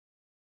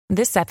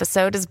This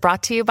episode is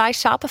brought to you by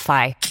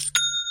Shopify.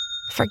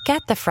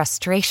 Forget the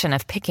frustration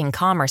of picking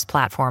commerce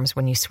platforms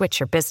when you switch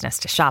your business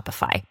to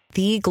Shopify,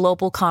 the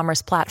global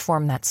commerce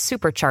platform that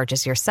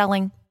supercharges your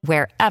selling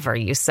wherever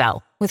you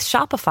sell. With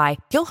Shopify,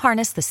 you'll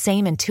harness the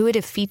same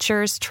intuitive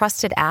features,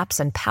 trusted apps,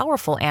 and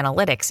powerful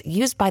analytics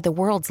used by the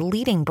world's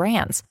leading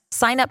brands.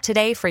 Sign up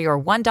today for your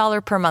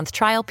 $1 per month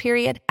trial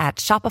period at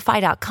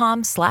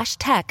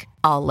shopify.com/tech,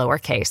 all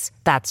lowercase.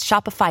 That's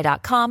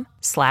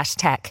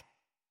shopify.com/tech.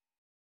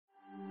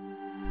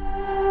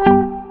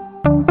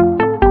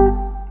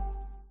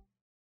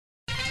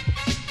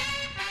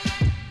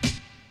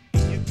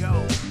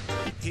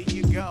 Here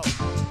you go.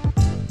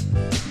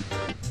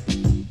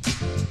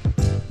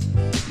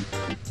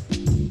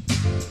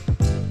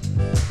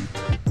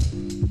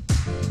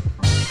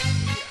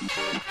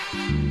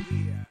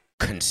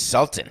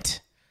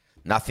 Consultant.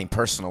 Nothing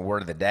personal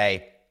word of the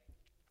day.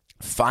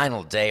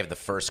 Final day of the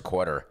first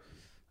quarter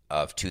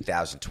of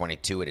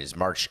 2022. It is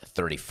March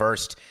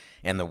 31st,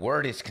 and the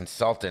word is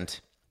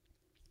consultant.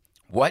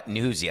 What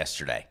news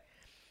yesterday?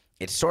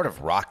 It sort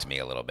of rocked me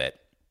a little bit.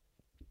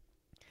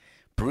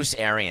 Bruce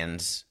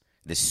Arians,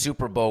 the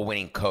Super Bowl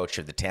winning coach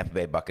of the Tampa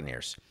Bay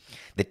Buccaneers,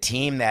 the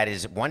team that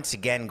is once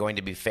again going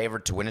to be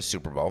favored to win a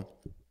Super Bowl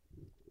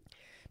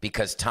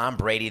because Tom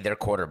Brady, their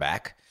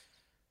quarterback,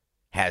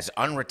 has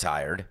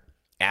unretired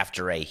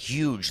after a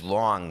huge,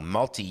 long,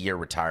 multi-year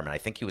retirement. I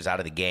think he was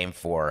out of the game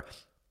for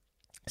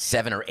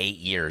 7 or 8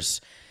 years,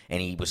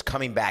 and he was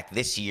coming back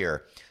this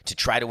year to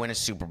try to win a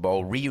Super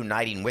Bowl,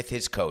 reuniting with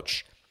his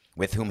coach,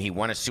 with whom he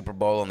won a Super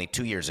Bowl only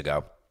 2 years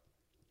ago.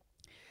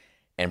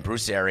 And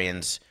Bruce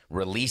Arians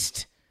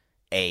released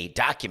a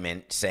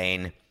document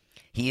saying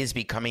he is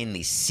becoming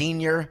the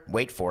senior,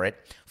 wait for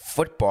it,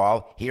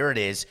 football, here it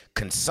is,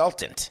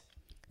 consultant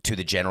to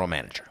the general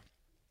manager.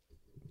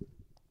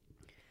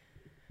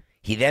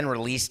 He then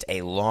released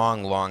a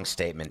long, long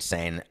statement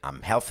saying,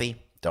 I'm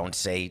healthy. Don't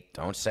say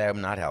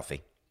I'm not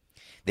healthy.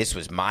 This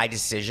was my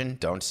decision.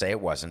 Don't say it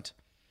wasn't.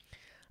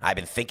 I've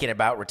been thinking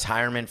about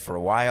retirement for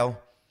a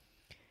while,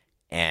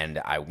 and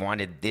I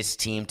wanted this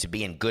team to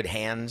be in good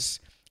hands,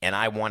 and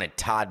I wanted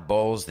Todd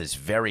Bowles, this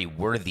very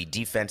worthy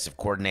defensive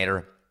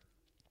coordinator.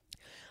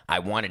 I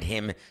wanted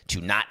him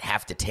to not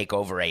have to take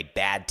over a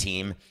bad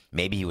team.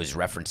 Maybe he was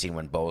referencing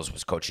when Bowles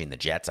was coaching the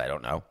Jets. I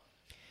don't know.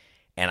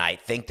 And I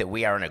think that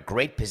we are in a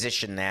great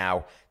position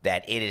now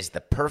that it is the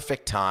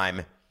perfect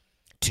time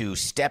to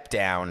step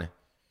down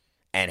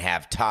and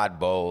have Todd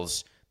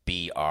Bowles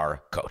be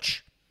our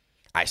coach.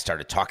 I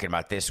started talking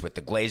about this with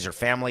the Glazer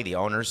family, the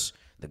owners,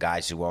 the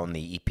guys who own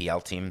the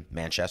EPL team,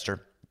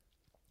 Manchester,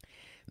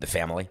 the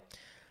family.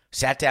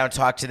 Sat down,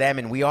 talked to them,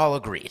 and we all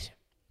agreed.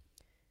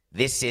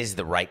 This is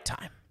the right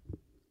time.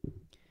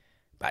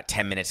 About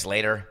 10 minutes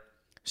later,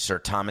 Sir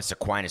Thomas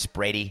Aquinas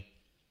Brady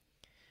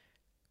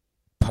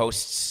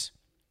posts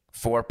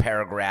 4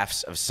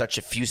 paragraphs of such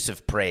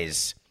effusive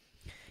praise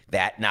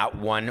that not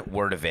one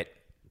word of it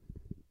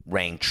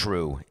rang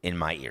true in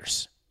my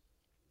ears.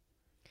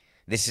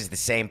 This is the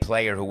same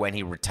player who, when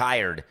he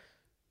retired,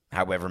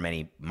 however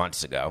many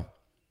months ago,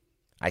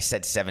 I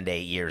said 7 to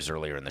 8 years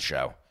earlier in the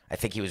show. I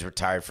think he was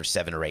retired for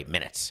 7 or 8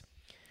 minutes,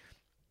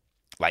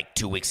 like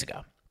 2 weeks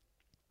ago.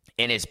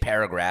 In his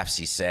paragraphs,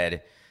 he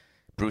said,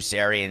 Bruce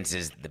Arians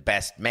is the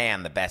best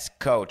man, the best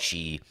coach.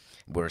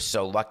 We're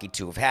so lucky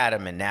to have had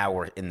him, and now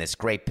we're in this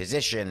great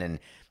position. And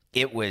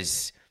it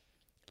was,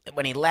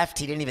 when he left,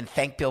 he didn't even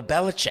thank Bill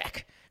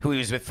Belichick, who he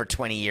was with for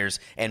 20 years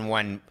and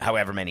won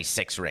however many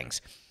 6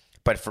 rings.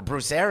 But for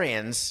Bruce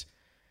Arians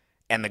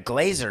and the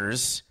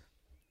Glazers,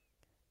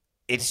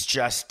 it's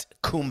just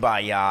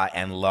kumbaya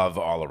and love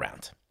all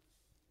around.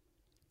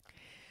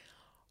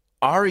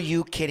 Are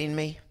you kidding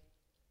me?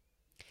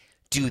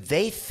 Do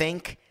they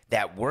think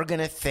that we're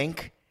going to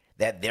think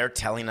that they're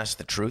telling us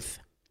the truth?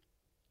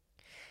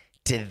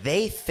 Do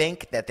they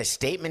think that the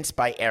statements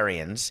by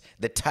Arians,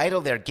 the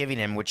title they're giving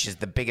him, which is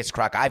the biggest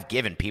crock I've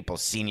given people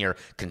senior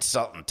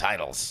consultant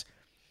titles,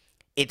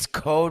 it's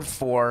code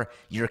for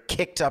you're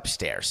kicked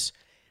upstairs.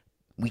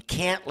 We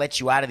can't let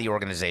you out of the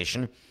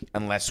organization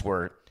unless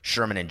we're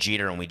Sherman and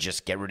Jeter and we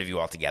just get rid of you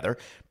altogether.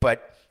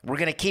 But we're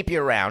going to keep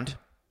you around.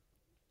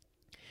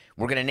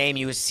 We're going to name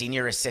you as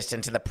senior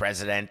assistant to the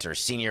president or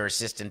senior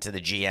assistant to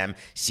the GM,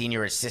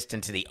 senior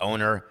assistant to the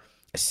owner,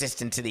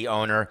 assistant to the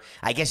owner.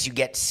 I guess you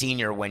get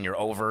senior when you're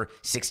over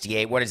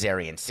 68. What is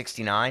Arians,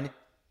 69?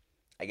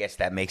 I guess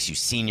that makes you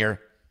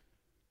senior.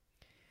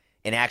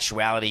 In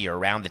actuality, you're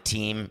around the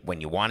team when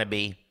you want to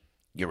be.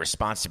 Your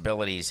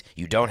responsibilities,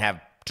 you don't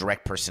have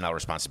direct personnel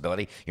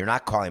responsibility. You're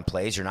not calling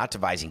plays. You're not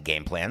devising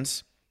game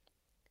plans.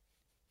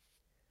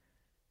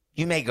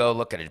 You may go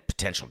look at a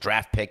potential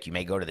draft pick. You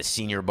may go to the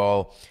Senior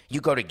Bowl.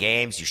 You go to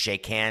games. You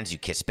shake hands. You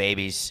kiss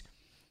babies.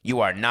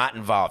 You are not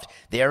involved.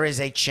 There is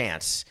a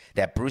chance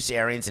that Bruce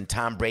Arians and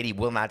Tom Brady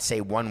will not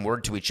say one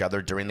word to each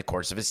other during the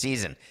course of a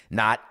season.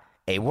 Not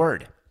a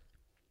word.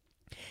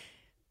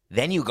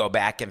 Then you go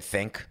back and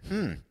think,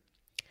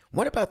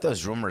 what about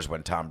those rumors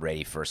when Tom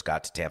Brady first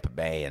got to Tampa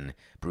Bay and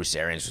Bruce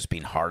Arians was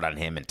being hard on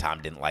him and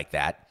Tom didn't like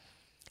that?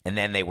 And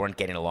then they weren't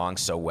getting along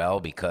so well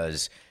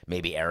because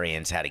maybe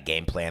Arians had a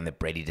game plan that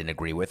Brady didn't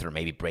agree with, or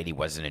maybe Brady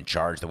wasn't in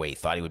charge the way he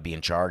thought he would be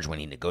in charge when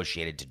he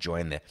negotiated to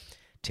join the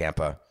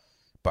Tampa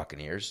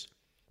Buccaneers.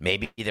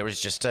 Maybe there was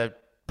just a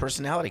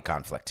personality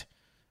conflict.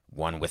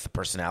 One with a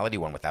personality,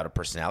 one without a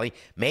personality.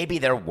 Maybe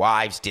their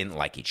wives didn't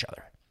like each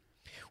other.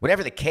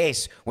 Whatever the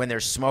case, when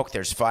there's smoke,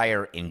 there's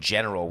fire in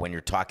general when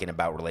you're talking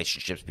about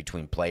relationships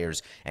between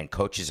players and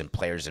coaches and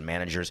players and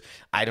managers.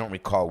 I don't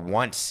recall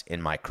once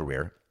in my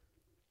career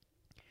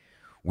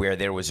where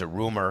there was a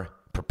rumor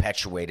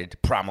perpetuated,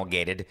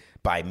 promulgated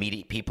by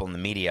people in the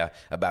media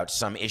about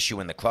some issue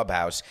in the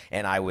clubhouse,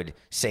 and I would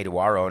say to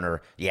our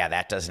owner, yeah,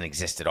 that doesn't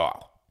exist at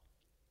all.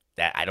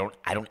 That I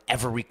don't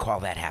ever recall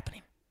that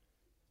happening.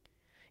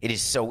 It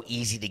is so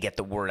easy to get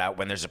the word out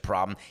when there's a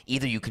problem.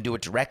 Either you can do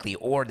it directly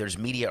or there's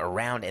media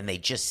around and they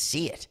just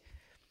see it.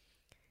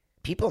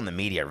 People in the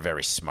media are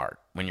very smart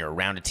when you're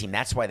around a team.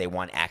 That's why they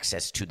want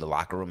access to the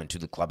locker room and to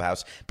the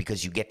clubhouse,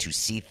 because you get to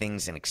see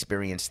things and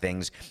experience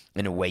things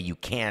in a way you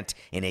can't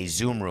in a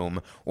Zoom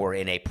room or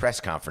in a press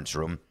conference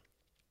room.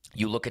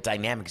 You look at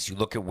dynamics. You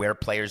look at where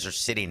players are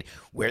sitting,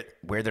 where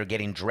they're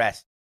getting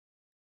dressed,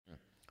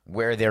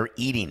 where they're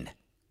eating.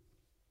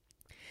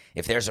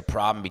 If there's a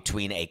problem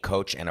between a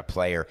coach and a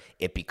player,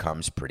 it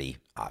becomes pretty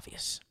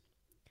obvious.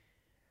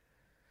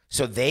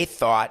 So they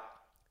thought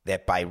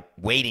that by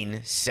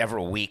waiting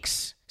several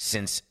weeks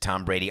since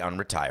Tom Brady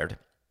unretired,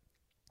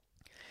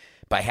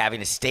 by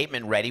having a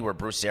statement ready where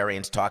Bruce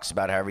Arians talks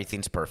about how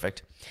everything's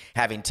perfect,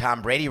 having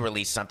Tom Brady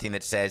release something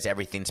that says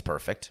everything's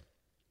perfect,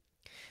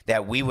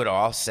 that we would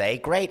all say,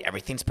 great,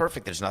 everything's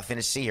perfect. There's nothing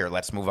to see here.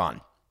 Let's move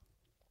on.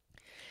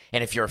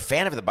 And if you're a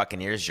fan of the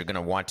Buccaneers, you're going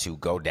to want to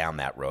go down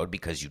that road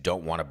because you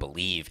don't want to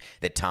believe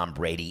that Tom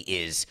Brady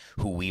is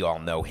who we all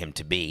know him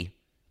to be.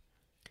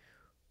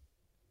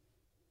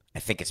 I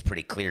think it's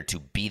pretty clear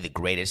to be the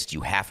greatest, you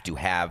have to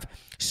have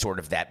sort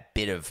of that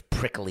bit of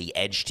prickly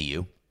edge to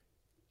you.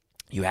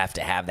 You have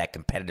to have that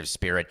competitive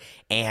spirit.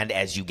 And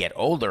as you get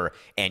older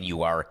and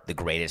you are the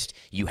greatest,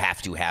 you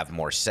have to have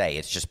more say.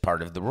 It's just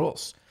part of the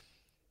rules.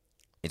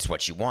 It's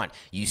what you want.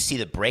 You see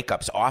the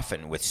breakups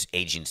often with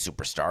aging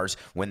superstars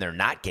when they're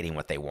not getting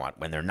what they want,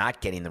 when they're not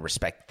getting the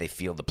respect that they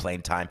feel, the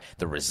playing time,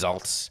 the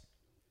results.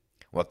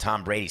 Well,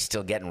 Tom Brady's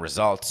still getting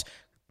results.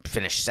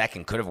 Finished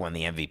second, could have won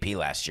the MVP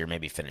last year,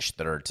 maybe finished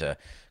third to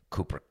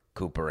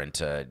Cooper and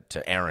to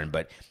Aaron,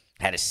 but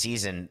had a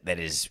season that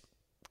is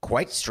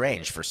quite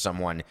strange for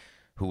someone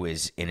who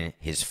is in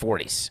his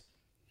 40s.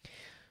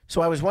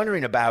 So I was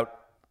wondering about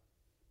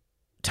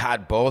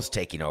Todd Bowles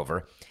taking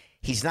over.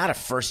 He's not a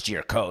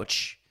first-year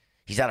coach.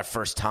 He's not a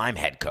first-time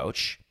head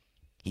coach.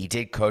 He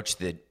did coach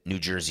the New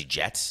Jersey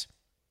Jets.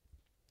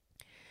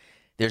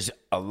 There's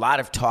a lot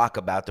of talk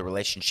about the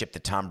relationship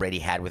that Tom Brady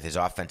had with his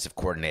offensive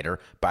coordinator,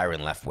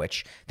 Byron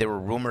Leftwich. There were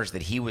rumors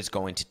that he was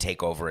going to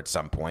take over at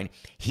some point.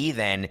 He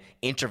then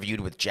interviewed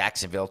with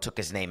Jacksonville, took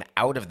his name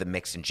out of the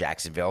mix in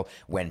Jacksonville,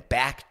 went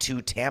back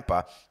to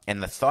Tampa,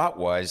 and the thought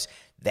was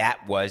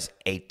that was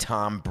a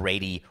Tom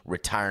Brady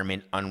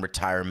retirement,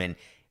 unretirement.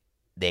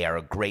 They are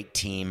a great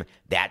team.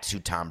 That's who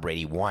Tom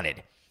Brady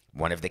wanted.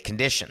 One of the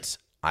conditions,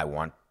 I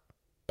want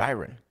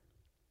Byron.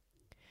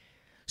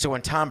 So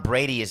when Tom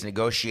Brady is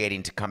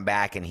negotiating to come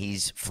back and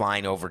he's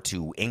flying over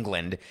to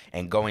England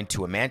and going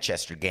to a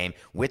Manchester game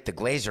with the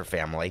Glazer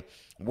family,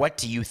 what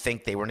do you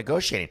think they were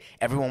negotiating?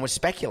 Everyone was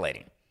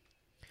speculating.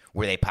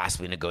 Were they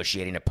possibly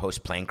negotiating a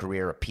post-playing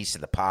career, a piece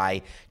of the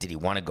pie? Did he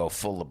want to go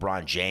full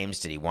LeBron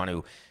James? Did he want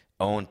to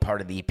own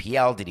part of the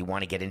EPL? Did he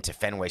want to get into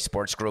Fenway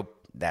Sports Group?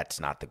 That's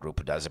not the group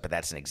who does it, but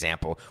that's an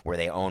example where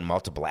they own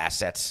multiple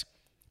assets.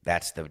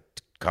 That's the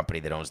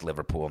company that owns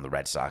Liverpool and the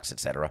Red Sox,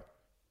 etc.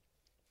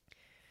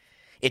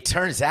 It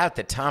turns out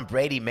that Tom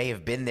Brady may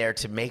have been there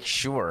to make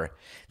sure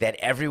that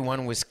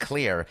everyone was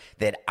clear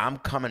that I'm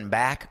coming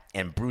back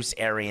and Bruce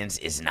Arians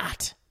is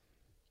not.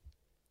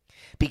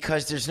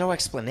 Because there's no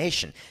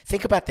explanation.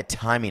 Think about the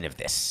timing of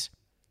this.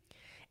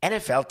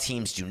 NFL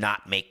teams do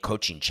not make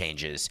coaching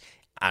changes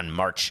on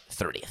March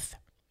 30th.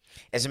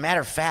 As a matter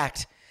of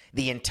fact,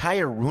 the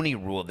entire Rooney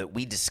Rule that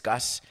we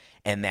discuss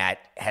and that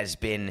has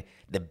been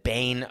the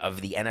bane of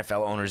the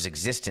NFL owners'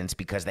 existence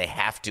because they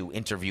have to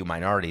interview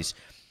minorities.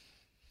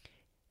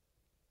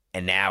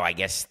 And now I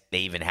guess they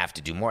even have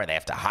to do more. They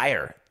have to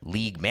hire,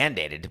 league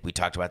mandated. We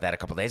talked about that a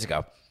couple days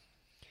ago.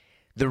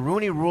 The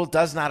Rooney Rule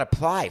does not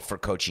apply for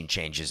coaching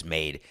changes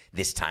made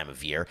this time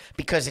of year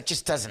because it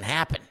just doesn't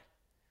happen.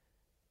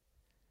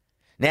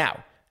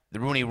 Now, the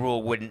Rooney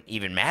Rule wouldn't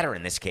even matter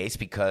in this case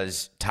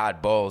because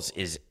Todd Bowles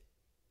is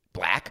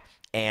black,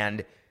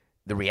 and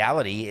the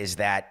reality is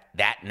that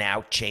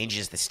now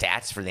changes the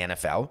stats for the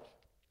NFL.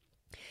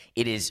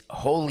 It is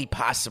wholly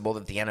possible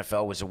that the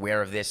NFL was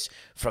aware of this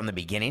from the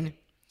beginning.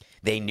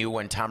 They knew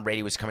when Tom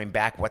Brady was coming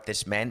back what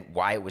this meant,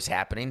 why it was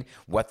happening,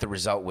 what the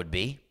result would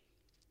be.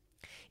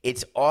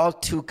 It's all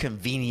too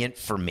convenient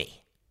for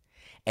me.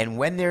 And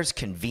when there's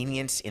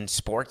convenience in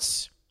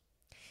sports,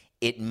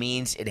 it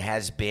means it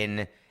has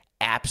been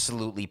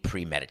absolutely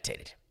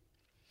premeditated.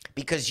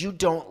 Because you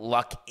don't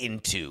luck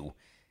into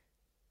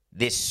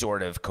this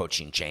sort of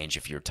coaching change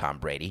if you're Tom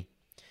Brady.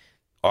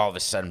 All of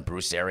a sudden,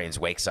 Bruce Arians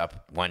wakes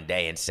up one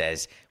day and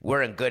says,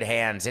 we're in good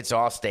hands. It's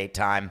All-State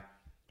time.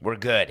 We're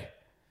good.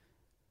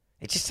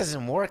 It just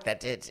doesn't work.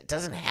 It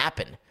doesn't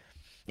happen.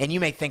 And you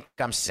may think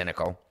I'm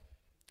cynical.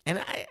 And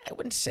I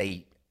wouldn't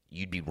say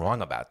you'd be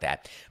wrong about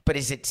that. But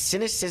is it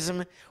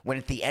cynicism when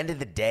at the end of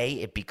the day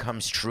it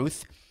becomes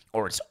truth,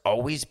 or it's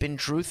always been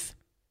truth?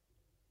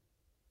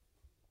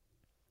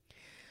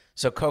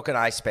 So Coke and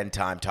I spent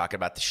time talking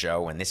about the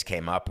show. When this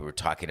came up, we were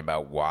talking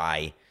about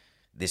why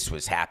this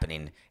was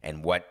happening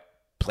and what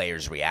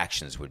players'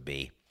 reactions would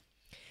be.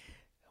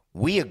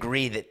 We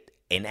agree that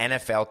an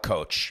NFL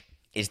coach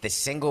is the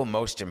single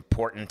most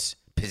important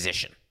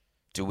position.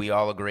 Do we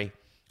all agree?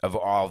 Of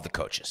all the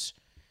coaches.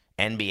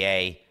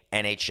 NBA,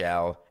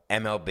 NHL,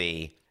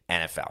 MLB,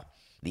 NFL.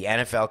 The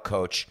NFL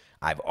coach,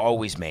 I've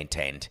always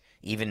maintained,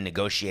 even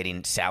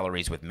negotiating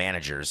salaries with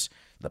managers,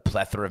 the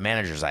plethora of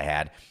managers I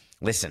had.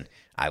 Listen,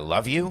 I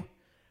love you,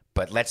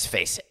 but let's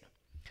face it.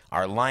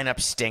 Our lineup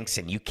stinks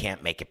and you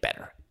can't make it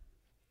better.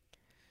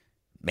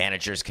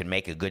 Managers can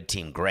make a good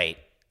team great.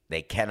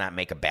 They cannot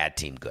make a bad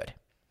team good.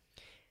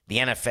 The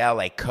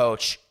NFL, a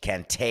coach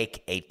can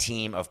take a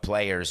team of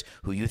players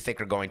who you think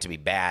are going to be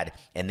bad,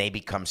 and they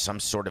become some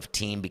sort of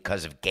team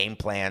because of game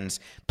plans,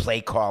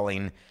 play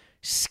calling,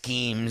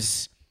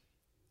 schemes.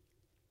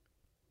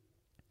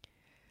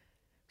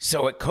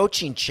 So a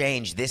coaching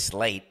change this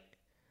late,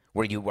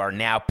 where you are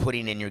now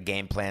putting in your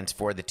game plans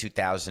for the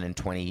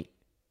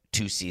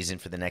 2022 season,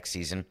 for the next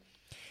season,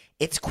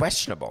 it's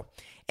questionable.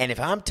 And if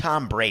I'm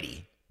Tom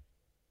Brady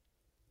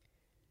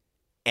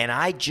and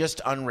I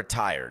just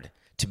unretired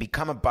to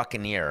become a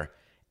Buccaneer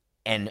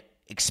and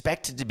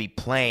expected to be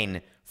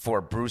playing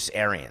for Bruce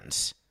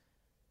Arians,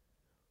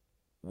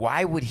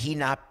 why would he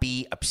not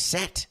be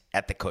upset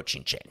at the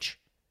coaching change?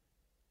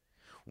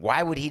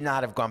 Why would he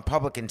not have gone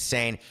public and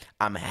saying,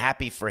 I'm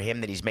happy for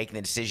him that he's making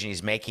the decision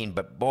he's making,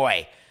 but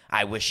boy,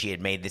 I wish he had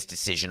made this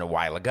decision a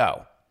while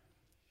ago.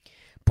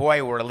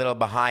 Boy, we're a little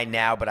behind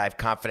now, but I have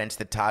confidence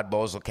that Todd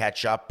Bowles will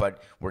catch up,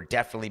 but we're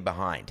definitely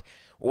behind.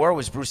 Or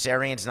was Bruce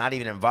Arians not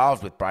even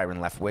involved with Byron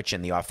Leftwich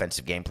in the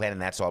offensive game plan, and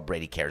that's all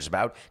Brady cares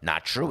about?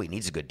 Not true. He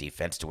needs a good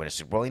defense to win a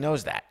Super Bowl. He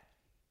knows that.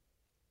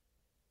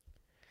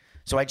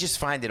 So I just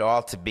find it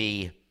all to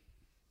be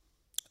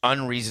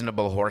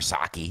unreasonable horse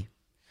hockey.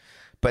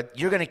 But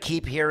you're going to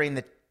keep hearing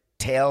the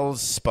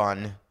tales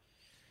spun.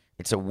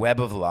 It's a web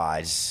of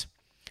lies.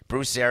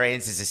 Bruce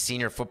Arians is a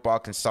senior football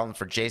consultant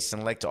for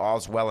Jason Licht to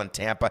All's Well in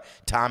Tampa.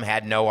 Tom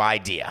had no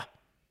idea.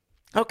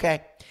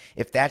 Okay.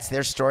 If that's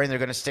their story and they're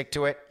going to stick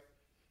to it,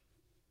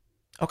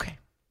 okay.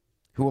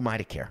 Who am I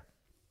to care?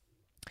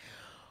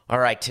 All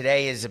right.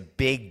 Today is a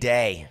big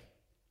day.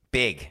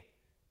 Big.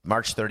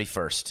 March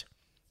 31st.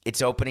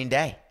 It's opening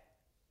day.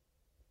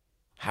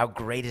 How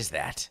great is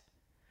that?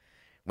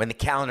 When the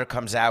calendar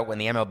comes out, when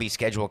the MLB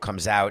schedule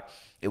comes out,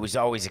 it was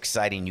always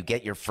exciting. You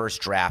get your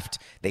first draft.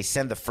 They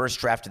send the first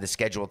draft of the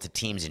schedule to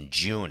teams in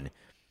June,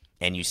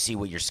 and you see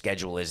what your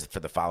schedule is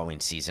for the following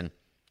season.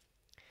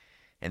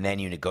 And then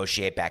you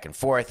negotiate back and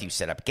forth. You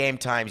set up game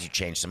times. You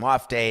change some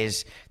off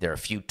days. There are a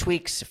few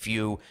tweaks, a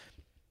few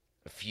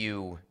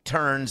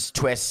turns,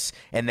 twists,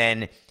 and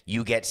then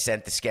you get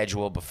sent the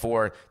schedule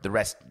before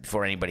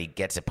anybody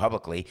gets it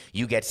publicly.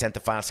 You get sent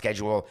the final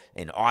schedule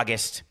in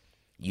August.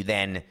 You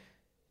then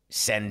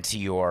send to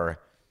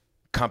your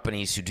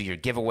companies who do your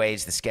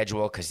giveaways the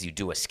schedule, because you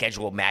do a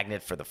schedule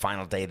magnet for the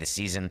final day of the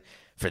season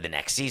for the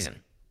next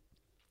season.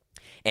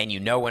 And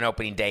you know when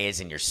opening day is,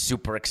 and you're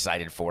super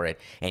excited for it,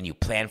 and you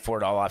plan for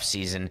it all off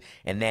season.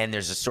 And then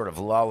there's a sort of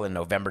lull in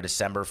November,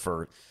 December.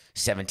 For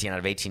 17 out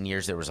of 18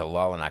 years, there was a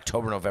lull in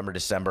October, November,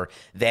 December.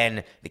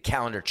 Then the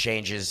calendar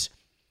changes.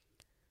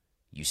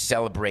 You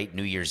celebrate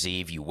New Year's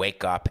Eve. You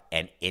wake up,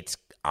 and it's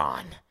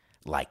on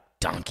like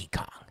Donkey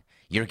Kong.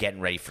 You're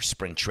getting ready for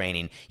spring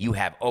training. You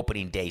have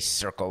opening day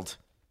circled.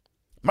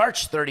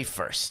 March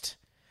 31st.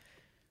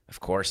 Of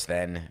course,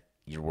 then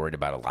you're worried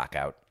about a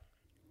lockout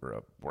or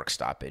a work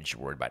stoppage.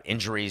 You're worried about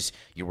injuries.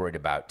 You're worried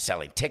about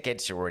selling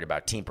tickets. You're worried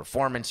about team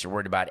performance. You're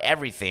worried about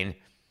everything.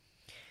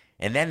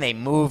 And then they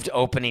moved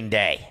opening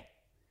day.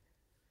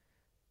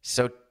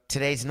 So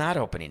today's not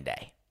opening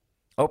day.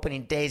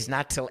 Opening day is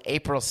not till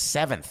April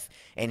 7th.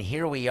 And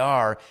here we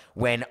are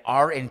when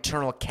our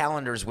internal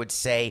calendars would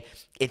say,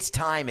 it's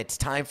time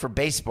for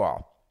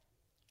baseball.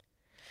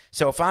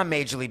 So if I'm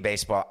Major League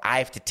Baseball, I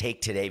have to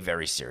take today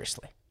very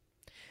seriously,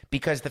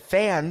 because the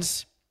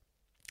fans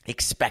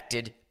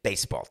expected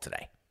baseball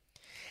today.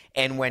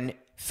 And when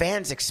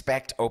fans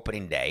expect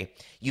opening day,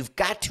 you've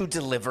got to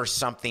deliver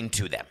something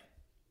to them.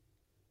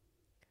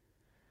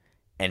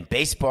 And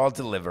baseball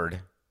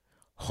delivered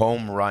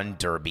Home Run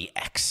Derby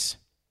X.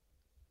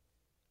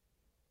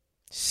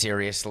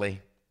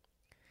 Seriously?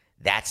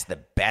 That's the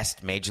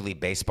best Major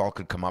League Baseball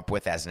could come up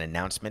with as an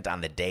announcement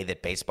on the day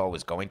that baseball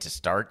was going to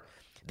start?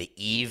 The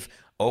eve,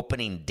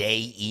 opening day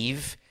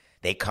eve,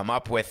 they come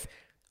up with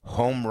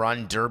Home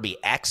Run Derby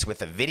X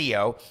with a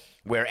video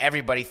where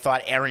everybody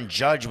thought Aaron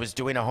Judge was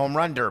doing a home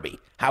run derby.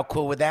 How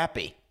cool would that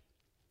be?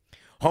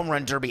 Home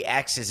Run Derby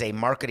X is a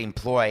marketing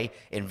ploy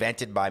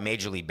invented by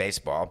Major League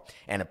Baseball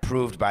and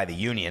approved by the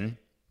union,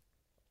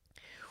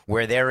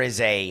 where there is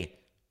a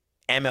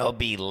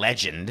MLB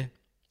legend.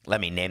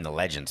 Let me name the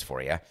legends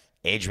for you.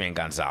 Adrian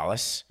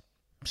Gonzalez,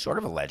 sort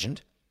of a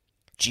legend.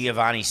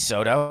 Giovanni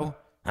Soto,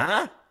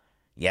 huh?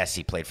 Yes,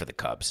 he played for the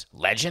Cubs.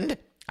 Legend?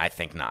 I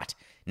think not.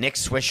 Nick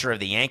Swisher of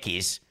the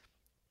Yankees.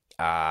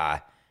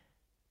 Nick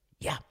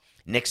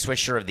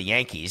Swisher of the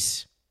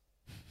Yankees.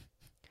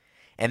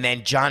 And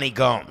then Johnny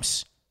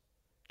Gomes.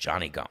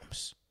 Johnny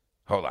Gomes.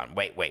 Hold on.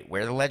 Wait.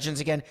 Where are the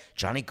legends again?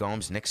 Johnny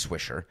Gomes, Nick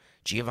Swisher,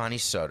 Giovanni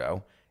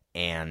Soto,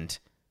 and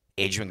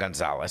Adrian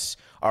Gonzalez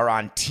are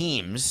on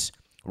teams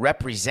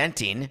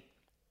representing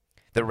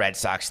the Red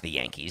Sox, the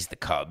Yankees, the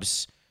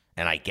Cubs,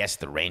 and I guess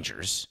the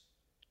Rangers.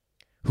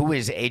 Who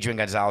is Adrian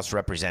Gonzalez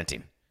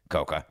representing,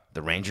 Coca?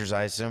 The Rangers,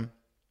 I assume?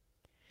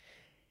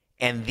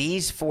 And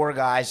these four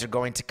guys are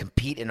going to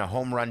compete in a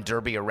home run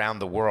derby around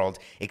the world,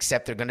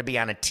 except they're going to be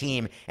on a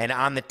team, and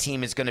on the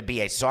team is going to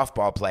be a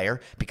softball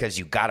player because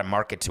you got to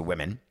market to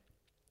women.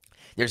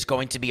 There's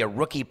going to be a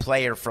rookie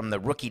player from the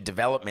Rookie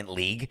Development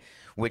League,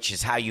 which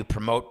is how you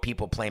promote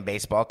people playing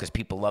baseball because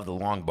people love the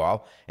long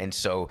ball. And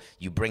so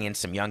you bring in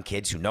some young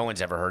kids who no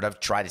one's ever heard of,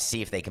 try to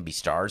see if they can be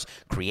stars,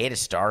 create a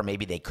star.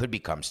 Maybe they could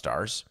become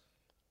stars.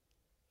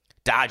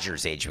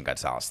 Dodgers, Adrian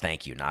Gonzalez.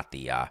 Thank you. Not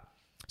the...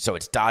 So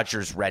it's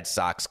Dodgers, Red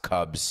Sox,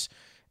 Cubs,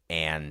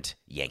 and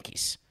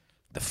Yankees,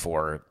 the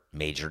four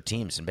major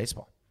teams in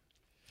baseball.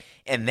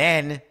 And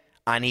then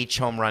on each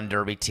home run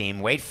derby team,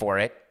 wait for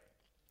it,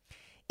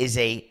 is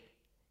a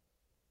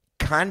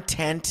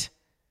content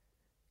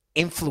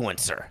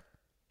influencer,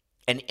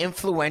 an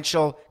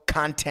influential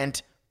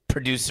content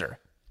producer,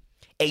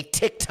 a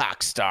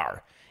TikTok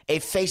star, a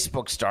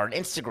Facebook star, an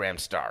Instagram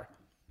star.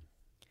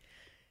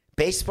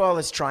 Baseball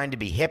is trying to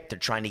be hip. They're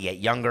trying to get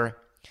younger.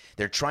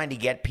 They're trying to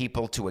get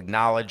people to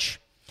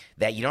acknowledge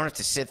that you don't have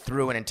to sit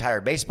through an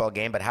entire baseball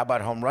game, but how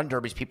about home run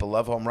derbies? People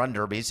love home run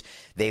derbies.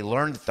 They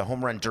learned that the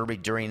home run derby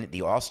during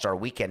the All-Star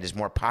weekend is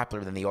more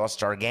popular than the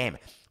All-Star game.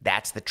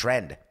 That's the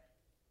trend.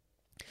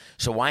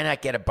 So why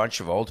not get a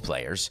bunch of old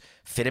players,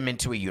 fit them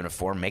into a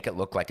uniform, make it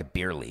look like a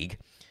beer league,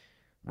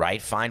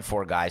 right? Find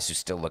four guys who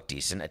still look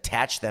decent,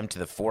 attach them to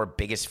the four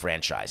biggest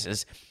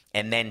franchises,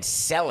 and then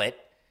sell it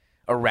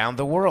around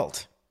the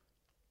world.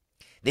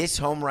 This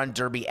Home Run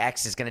Derby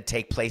X is going to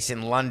take place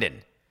in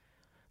London.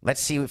 Let's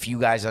see if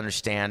you guys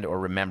understand or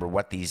remember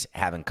what these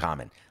have in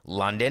common.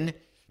 London,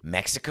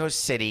 Mexico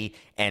City,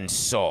 and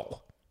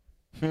Seoul.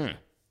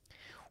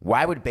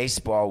 Why would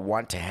baseball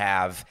want to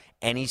have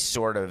any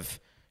sort of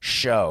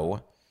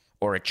show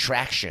or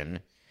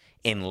attraction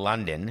in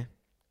London,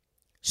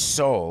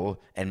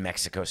 Seoul, and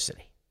Mexico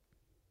City?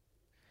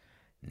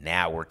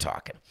 Now we're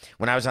talking.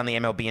 When I was on the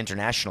MLB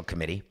International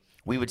Committee,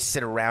 we would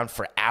sit around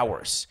for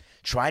hours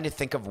trying to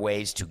think of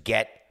ways to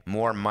get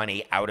more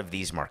money out of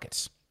these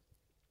markets.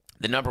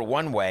 The number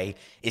one way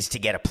is to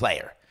get a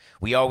player.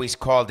 We always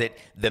called it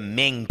the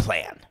Ming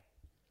Plan.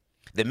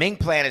 The Ming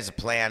Plan is a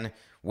plan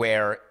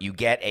where you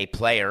get a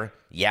player,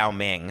 Yao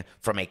Ming,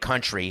 from a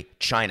country,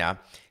 China,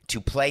 to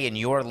play in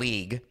your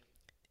league,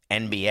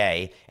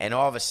 NBA, and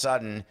all of a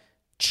sudden,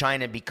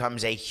 China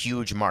becomes a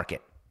huge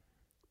market.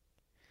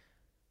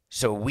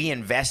 So we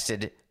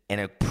invested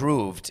and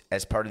approved,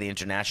 as part of the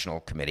International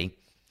Committee,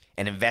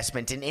 an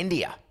investment in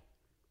India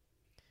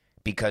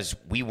because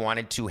we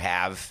wanted to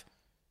have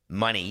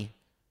money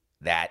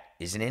that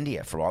is in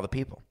India for all the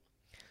people.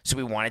 So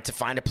we wanted to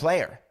find a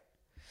player.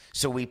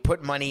 So we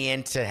put money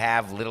in to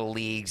have little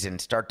leagues and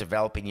start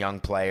developing young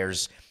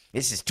players.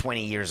 This is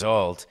 20 years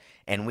old,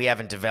 and we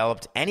haven't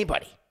developed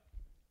anybody.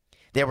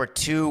 There were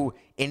two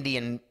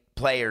Indian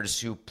players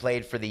who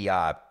played for the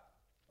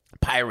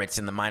Pirates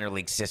in the minor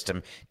league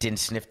system, didn't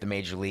sniff the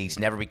major leagues,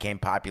 never became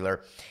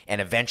popular, and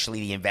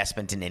eventually the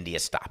investment in India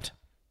stopped.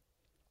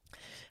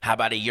 How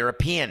about a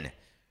European,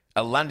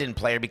 a London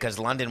player, because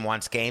London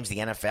wants games. The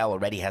NFL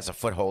already has a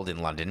foothold in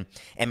London.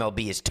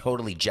 MLB is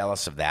totally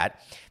jealous of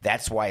that.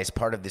 That's why, as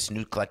part of this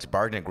new collective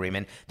bargaining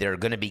agreement, there are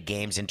going to be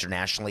games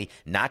internationally,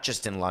 not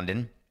just in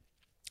London,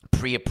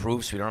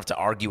 pre-approved so we don't have to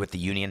argue with the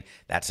union.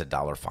 That's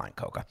 $1 fine,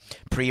 Coca.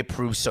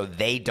 Pre-approved so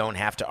they don't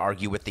have to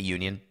argue with the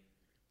union.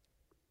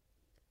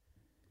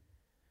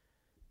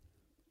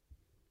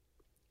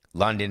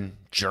 London,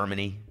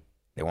 Germany,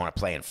 they want to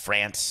play in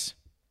France.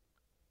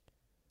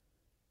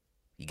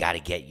 You got to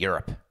get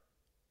Europe.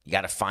 You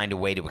got to find a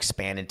way to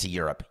expand into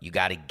Europe. You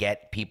got to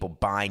get people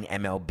buying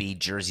MLB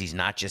jerseys,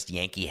 not just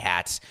Yankee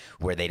hats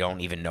where they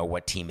don't even know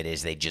what team it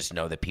is. They just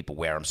know that people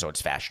wear them, so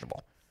it's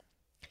fashionable.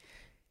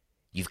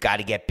 You've got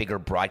to get bigger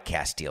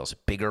broadcast deals,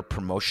 bigger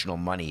promotional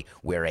money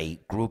where a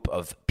group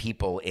of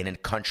people in a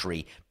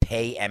country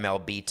pay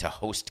MLB to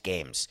host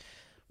games.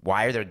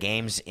 Why are there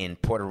games in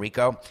Puerto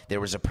Rico? There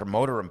was a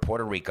promoter in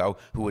Puerto Rico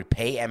who would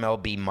pay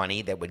MLB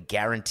money that would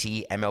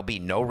guarantee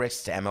MLB no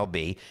risks to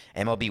MLB.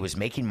 MLB was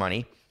making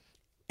money,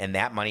 and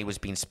that money was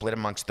being split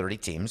amongst 30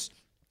 teams.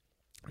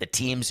 The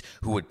teams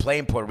who would play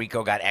in Puerto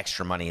Rico got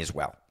extra money as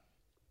well.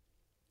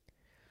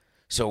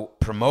 So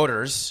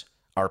promoters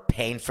are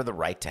paying for the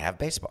right to have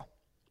baseball.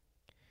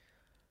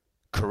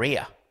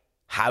 Korea.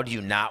 How do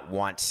you not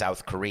want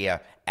South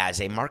Korea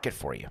as a market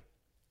for you?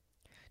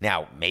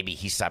 Now, maybe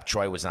Hee-Seop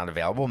Choi was not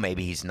available.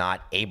 Maybe he's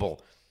not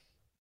able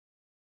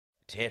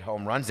to hit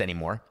home runs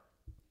anymore.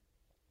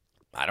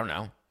 I don't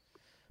know.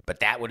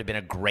 But that would have been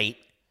a great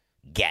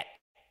get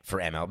for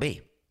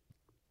MLB.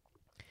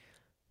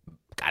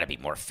 Got to be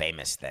more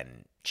famous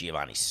than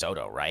Giovanni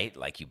Soto, right?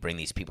 Like, you bring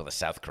these people to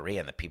South Korea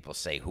and the people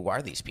say, who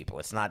are these people?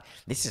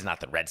 This is not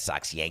the Red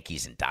Sox,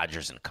 Yankees, and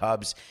Dodgers and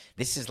Cubs.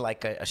 This is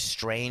like a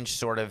strange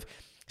sort of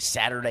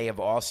Saturday of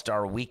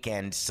All-Star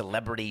Weekend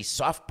celebrity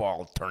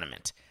softball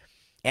tournament.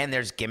 And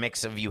there's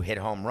gimmicks of you hit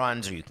home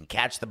runs, or you can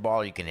catch the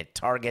ball, or you can hit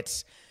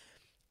targets.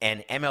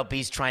 And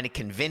MLB's trying to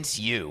convince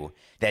you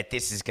that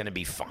this is going to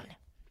be fun.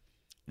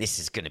 This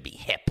is going to be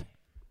hip.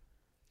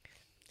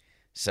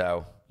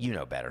 So, you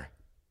know better.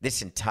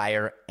 This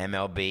entire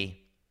MLB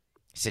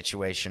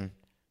situation,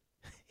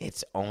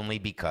 it's only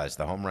because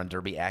the Home Run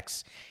Derby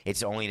X,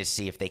 it's only to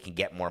see if they can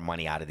get more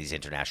money out of these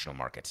international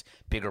markets.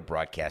 Bigger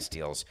broadcast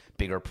deals,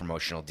 bigger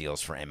promotional deals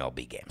for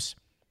MLB games.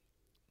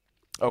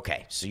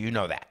 Okay, so you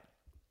know that.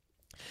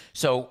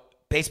 So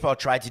baseball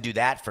tried to do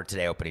that for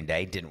today, opening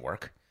day. Didn't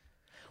work.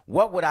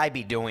 What would I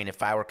be doing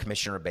if I were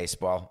commissioner of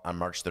baseball on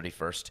March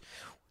 31st?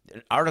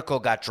 An article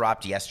got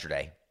dropped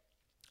yesterday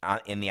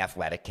in The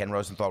Athletic. Ken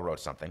Rosenthal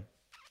wrote something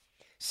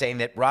saying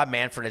that Rob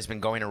Manfred has been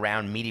going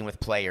around meeting with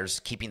players,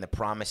 keeping the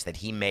promise that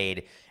he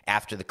made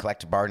after the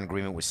collective bargaining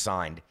agreement was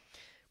signed,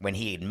 when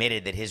he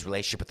admitted that his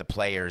relationship with the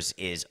players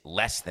is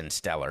less than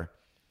stellar,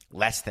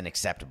 less than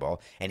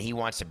acceptable, and he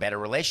wants a better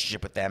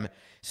relationship with them.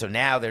 So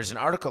now there's an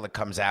article that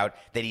comes out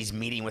that he's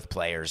meeting with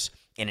players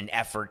in an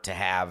effort to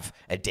have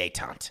a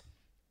détente.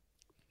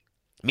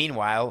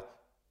 Meanwhile,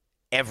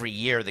 every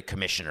year the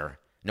commissioner,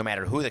 no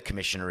matter who the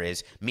commissioner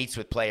is, meets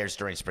with players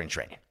during spring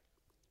training.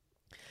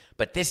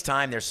 But this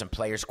time there's some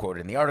players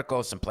quoted in the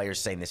article, some players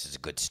saying this is a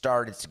good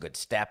start, it's a good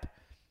step.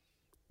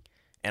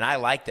 And I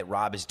like that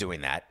Rob is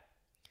doing that.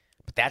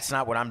 But that's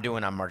not what I'm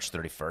doing on March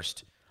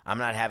 31st. I'm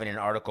not having an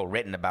article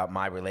written about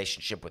my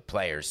relationship with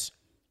players.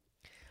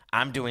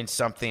 I'm doing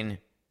something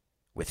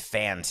with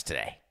fans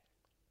today.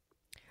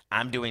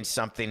 I'm doing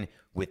something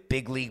with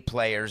big league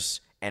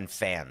players and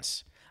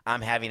fans.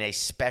 I'm having a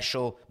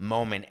special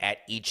moment at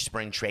each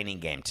spring training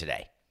game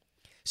today.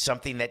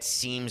 Something that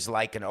seems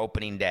like an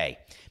opening day.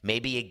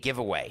 Maybe a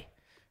giveaway.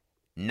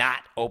 Not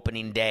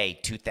opening day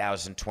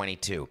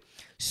 2022.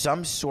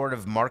 Some sort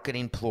of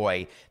marketing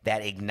ploy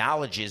that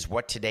acknowledges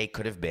what today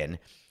could have been,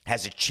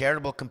 has a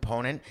charitable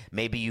component.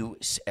 Maybe you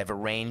have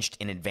arranged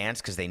in advance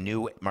because they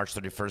knew March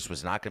 31st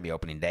was not going to be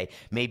opening day.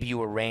 Maybe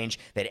you arrange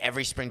that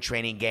every spring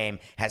training game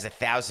has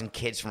 1,000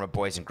 kids from a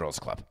Boys and Girls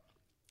Club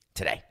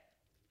today.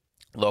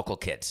 Local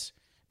kids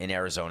in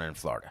Arizona and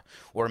Florida.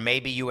 Or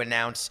maybe you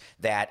announce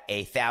that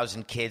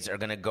 1,000 kids are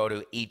going to go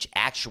to each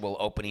actual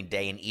opening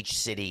day in each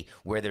city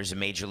where there's a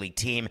major league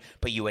team,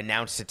 but you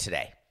announce it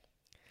today.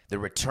 The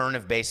return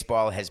of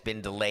baseball has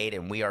been delayed,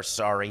 and we are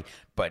sorry,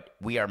 but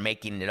we are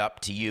making it up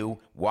to you.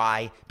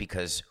 Why?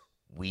 Because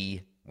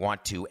we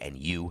want to, and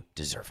you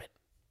deserve it.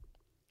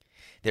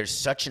 There's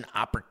such an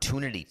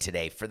opportunity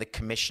today for the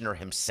commissioner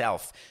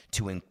himself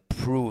to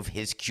improve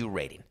his Q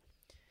rating.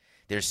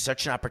 There's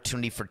such an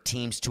opportunity for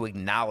teams to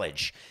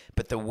acknowledge,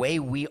 but the way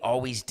we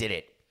always did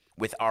it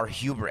with our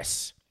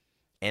hubris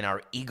and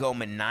our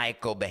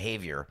egomaniacal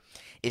behavior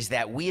is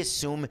that we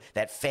assume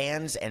that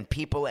fans and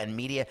people and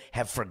media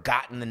have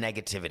forgotten the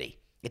negativity.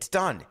 It's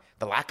done.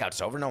 The lockout's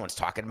over. No one's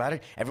talking about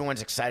it.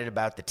 Everyone's excited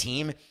about the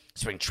team.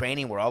 Spring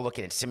training, we're all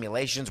looking at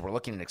simulations. We're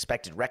looking at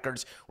expected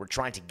records. We're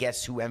trying to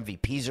guess who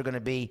MVPs are going to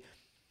be.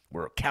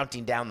 We're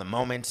counting down the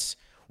moments,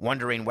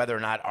 wondering whether or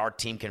not our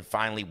team can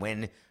finally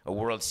win a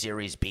World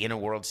Series, be in a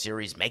World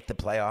Series, make the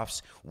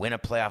playoffs, win a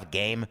playoff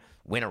game,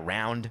 win a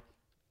round.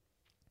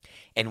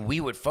 And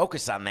we would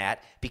focus on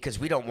that because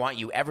we don't want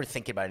you ever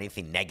thinking about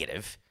anything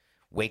negative.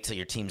 Wait till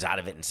your team's out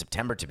of it in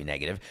September to be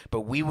negative.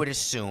 But we would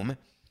assume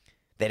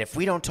that if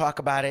we don't talk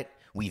about it,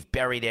 we've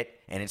buried it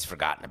and it's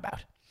forgotten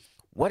about.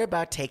 What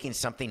about taking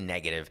something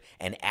negative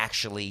and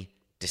actually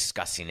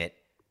discussing it,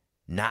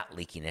 not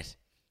leaking it,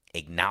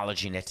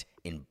 acknowledging it,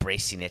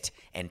 embracing it,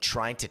 and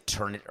trying to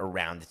turn it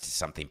around into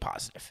something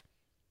positive?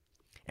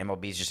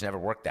 MLB's just never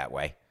worked that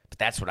way. But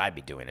that's what I'd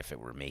be doing if it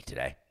were me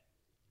today.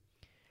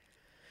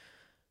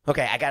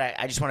 Okay,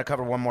 I just want to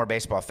cover one more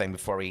baseball thing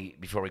before we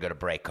go to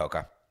break,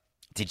 Coca.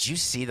 Did you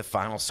see the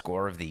final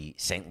score of the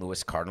St.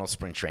 Louis Cardinals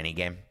spring training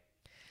game?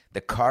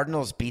 The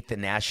Cardinals beat the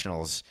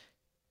Nationals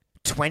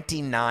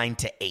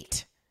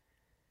 29-8.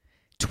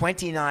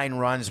 29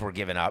 runs were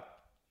given up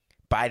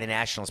by the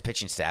Nationals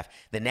pitching staff.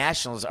 The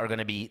Nationals are going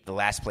to be the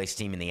last place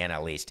team in the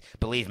NL East.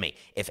 Believe me,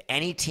 if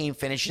any team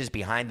finishes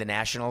behind the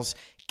Nationals,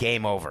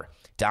 game over.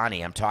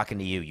 Donnie, I'm talking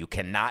to you. You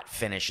cannot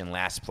finish in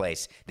last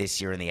place this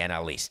year in the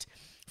NL East.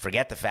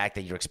 Forget the fact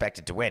that you're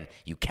expected to win.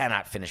 You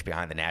cannot finish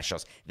behind the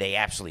Nationals. They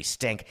absolutely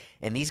stink.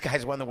 And these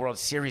guys won the World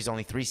Series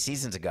only 3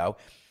 seasons ago.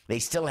 They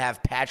still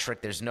have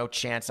Patrick. There's no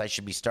chance I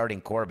should be starting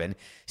Corbin.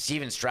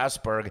 Steven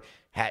Strasburg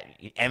had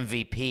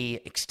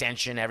MVP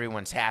extension.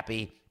 Everyone's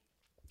happy.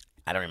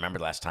 I don't remember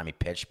the last time he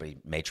pitched, but he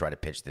may try to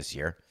pitch this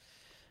year.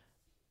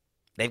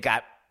 They've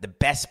got the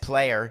best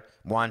player,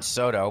 Juan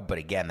Soto, but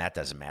again, that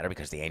doesn't matter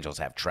because the Angels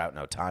have Trout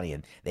and Ohtani,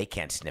 and they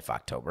can't sniff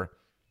October.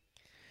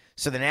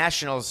 So the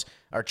Nationals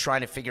are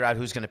trying to figure out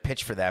who's going to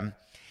pitch for them,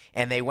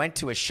 and they went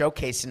to a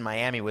showcase in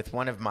Miami with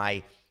one of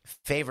my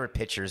favorite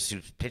pitchers who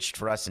pitched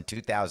for us in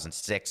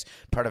 2006,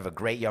 part of a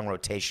great young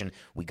rotation.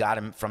 We got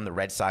him from the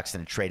Red Sox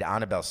in a trade,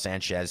 Anibal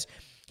Sanchez.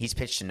 He's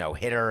pitched a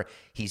no-hitter.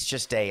 He's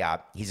just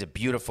he's a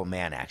beautiful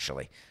man,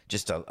 actually.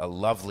 Just a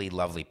lovely,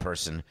 lovely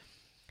person.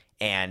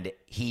 And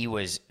he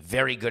was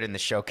very good in the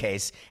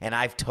showcase. And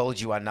I've told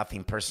you on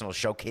Nothing Personal,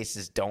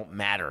 showcases don't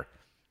matter.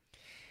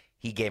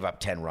 He gave up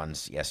 10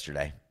 runs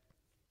yesterday.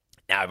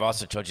 Now, I've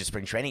also told you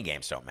spring training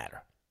games don't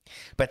matter.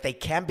 But they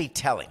can be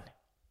telling.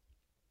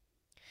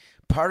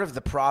 Part of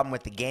the problem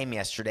with the game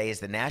yesterday is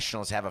the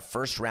Nationals have a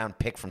first-round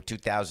pick from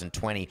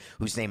 2020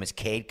 whose name is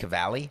Cade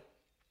Cavalli.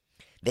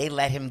 They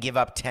let him give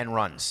up 10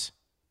 runs.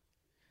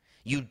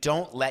 You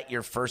don't let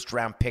your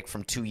first-round pick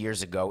from 2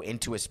 years ago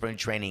into a spring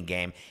training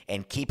game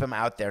and keep him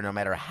out there no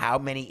matter how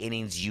many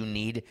innings you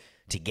need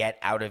to get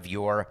out of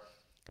your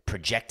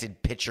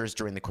projected pitchers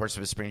during the course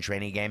of a spring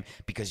training game,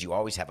 because you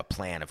always have a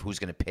plan of who's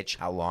going to pitch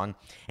how long,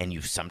 and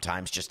you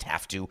sometimes just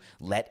have to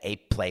let a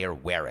player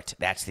wear it.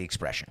 That's the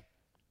expression.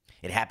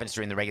 It happens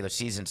during the regular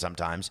season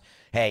sometimes.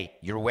 Hey,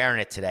 you're wearing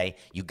it today.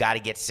 You got to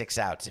get 6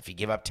 outs. If you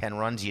give up 10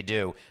 runs, you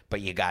do,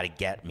 but you got to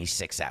get me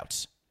 6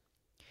 outs.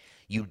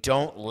 You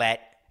don't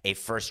let a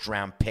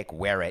first-round pick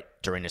wear it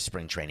during a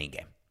spring training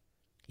game.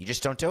 You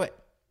just don't do it.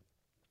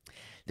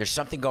 There's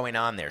something going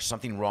on there,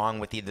 something wrong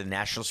with either the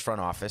Nationals front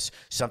office,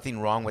 something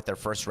wrong with their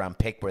first-round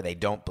pick where they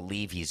don't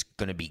believe he's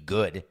going to be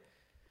good.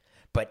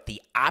 But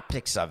the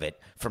optics of it,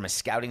 from a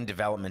scouting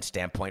development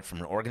standpoint, from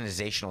an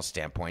organizational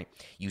standpoint,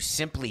 you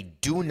simply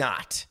do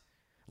not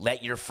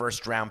let your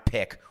first-round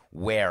pick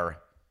wear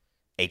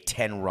a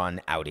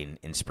 10-run outing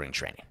in spring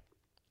training.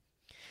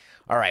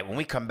 All right, when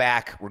we come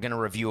back, we're going to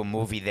review a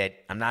movie that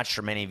I'm not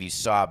sure many of you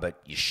saw, but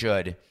you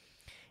should.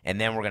 And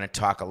then we're going to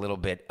talk a little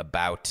bit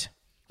about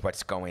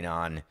what's going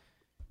on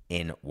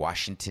in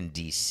Washington,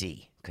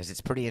 D.C., because it's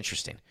pretty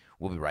interesting.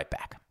 We'll be right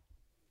back.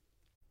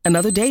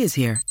 Another day is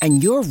here,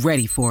 and you're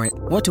ready for it.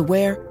 What to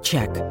wear?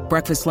 Check.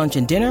 Breakfast, lunch,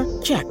 and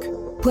dinner? Check.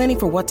 Planning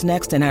for what's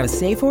next and how to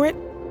save for it?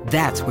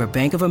 That's where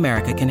Bank of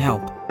America can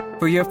help.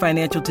 For your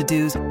financial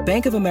to-dos,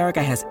 Bank of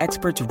America has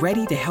experts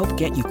ready to help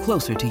get you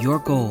closer to your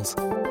goals.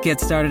 Get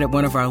started at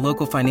one of our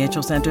local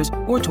financial centers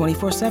or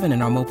 24/7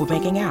 in our mobile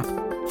banking app.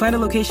 Find a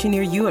location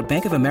near you at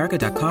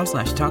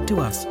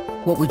bankofamerica.com/talktous.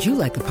 What would you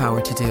like the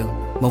power to do?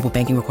 Mobile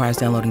banking requires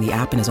downloading the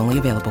app and is only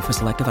available for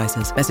select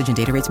devices. Message and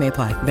data rates may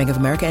apply. Bank of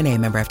America N.A.,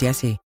 member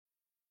FDIC.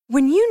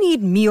 When you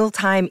need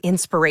mealtime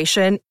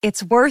inspiration,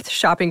 it's worth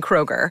shopping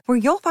Kroger, where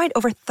you'll find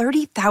over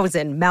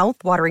 30,000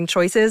 mouth-watering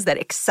choices that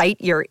excite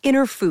your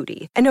inner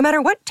foodie. And no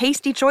matter what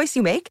tasty choice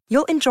you make,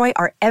 you'll enjoy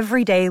our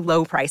everyday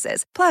low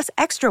prices, plus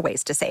extra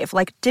ways to save,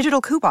 like digital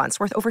coupons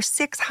worth over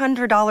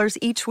 $600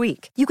 each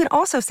week. You can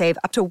also save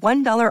up to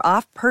 $1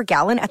 off per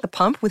gallon at the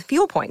pump with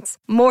fuel points.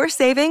 More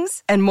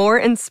savings and more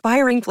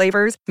inspiring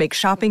flavors make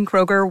shopping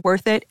Kroger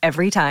worth it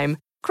every time.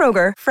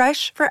 Kroger,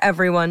 fresh for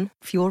everyone.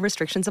 Fuel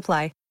restrictions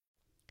apply.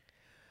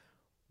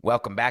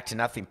 Welcome back to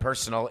Nothing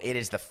Personal. It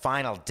is the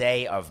final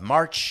day of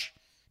March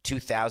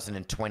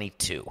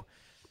 2022.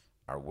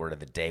 Our word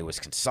of the day was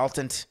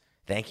consultant.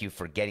 Thank you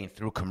for getting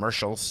through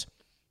commercials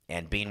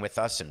and being with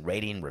us and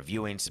rating,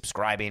 reviewing,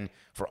 subscribing,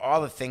 for all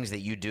the things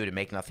that you do to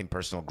make Nothing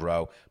Personal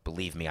grow.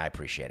 Believe me, I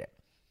appreciate it.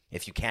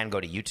 If you can, go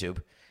to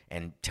YouTube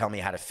and tell me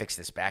how to fix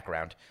this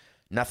background.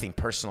 Nothing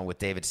Personal with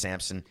David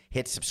Sampson.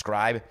 Hit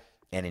subscribe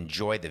and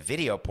enjoy the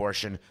video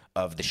portion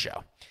of the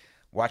show.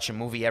 Watch a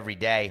movie every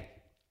day.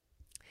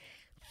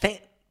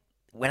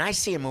 When I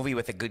see a movie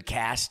with a good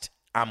cast,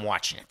 I'm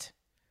watching it.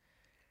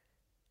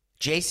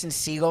 Jason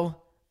Segel,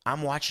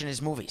 I'm watching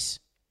his movies.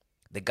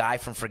 The guy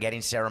from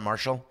Forgetting Sarah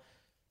Marshall,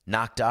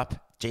 Knocked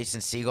Up, Jason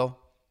Segel,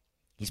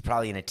 he's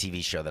probably in a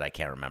TV show that I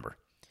can't remember.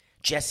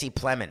 Jesse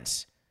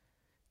Plemons,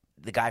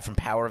 the guy from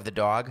Power of the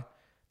Dog,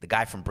 the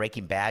guy from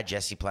Breaking Bad,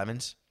 Jesse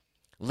Plemons.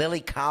 Lily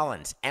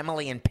Collins,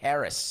 Emily in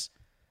Paris.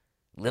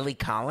 Lily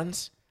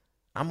Collins,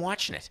 I'm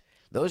watching it.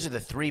 Those are the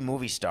 3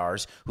 movie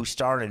stars who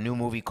star in a new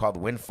movie called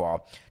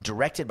Windfall,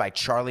 directed by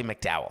Charlie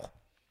McDowell.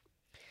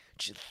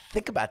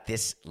 Think about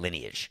this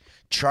lineage.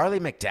 Charlie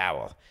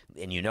McDowell,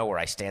 and you know where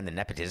I stand in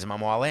nepotism,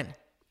 I'm all in.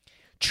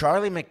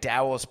 Charlie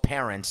McDowell's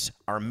parents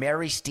are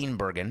Mary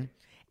Steenburgen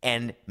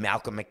and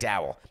Malcolm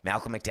McDowell.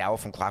 Malcolm McDowell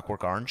from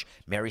Clockwork Orange,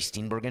 Mary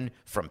Steenburgen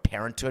from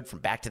Parenthood,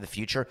 from Back to the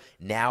Future,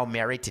 now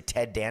married to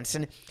Ted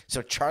Danson.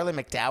 So Charlie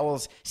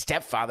McDowell's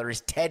stepfather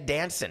is Ted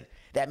Danson.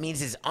 That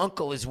means his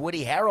uncle is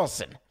Woody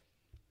Harrelson.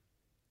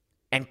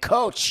 And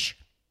Coach,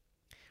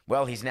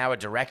 well, he's now a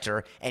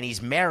director, and he's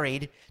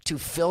married to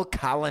Phil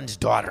Collins'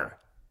 daughter.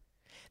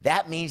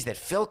 That means that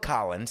Phil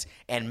Collins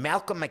and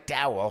Malcolm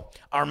McDowell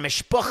are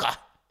mishpucha.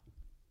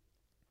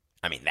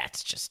 I mean,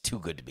 that's just too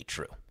good to be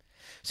true.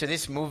 So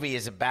this movie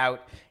is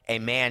about a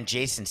man,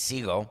 Jason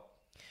Segel,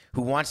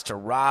 who wants to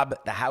rob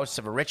the house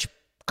of a rich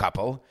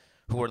couple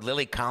who are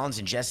Lily Collins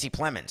and Jesse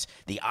Plemons,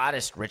 the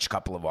oddest rich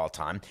couple of all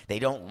time. They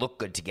don't look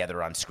good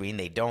together on screen.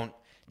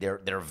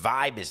 Their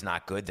vibe is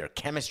not good. Their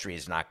chemistry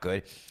is not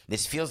good.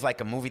 This feels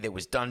like a movie that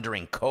was done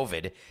during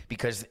COVID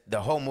because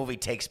the whole movie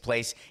takes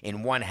place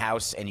in one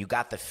house, and you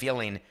got the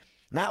feeling,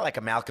 not like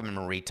a Malcolm and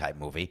Marie type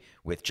movie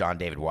with John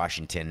David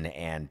Washington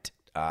and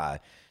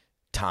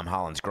Tom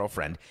Holland's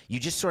girlfriend. You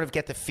just sort of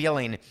get the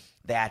feeling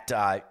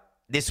that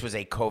this was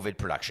a COVID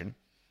production.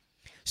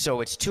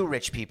 So it's two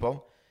rich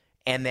people,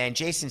 and then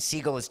Jason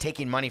Segel is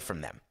taking money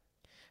from them.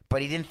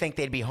 But he didn't think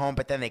they'd be home,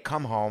 but then they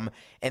come home,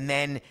 and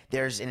then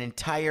there's an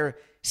entire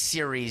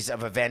series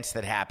of events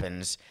that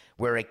happens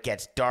where it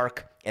gets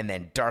dark and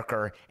then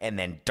darker and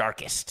then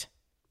darkest.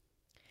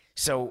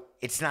 So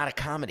it's not a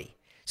comedy.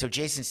 So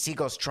Jason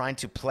Segel's trying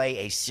to play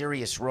a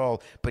serious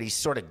role, but he's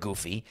sort of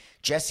goofy.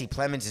 Jesse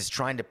Plemons is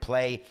trying to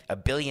play a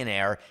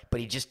billionaire, but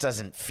he just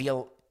doesn't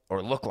feel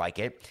or look like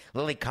it.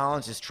 Lily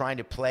Collins is trying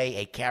to play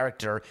a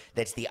character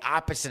that's the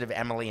opposite of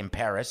Emily in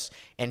Paris,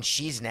 and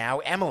she's now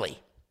Emily.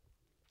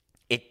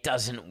 It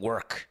doesn't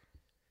work.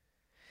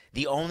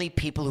 The only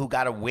people who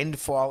got a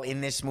windfall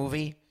in this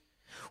movie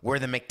were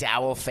the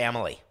McDowell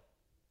family.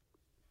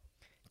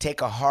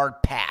 Take a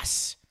hard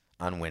pass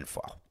on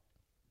windfall.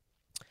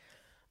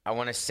 I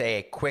want to say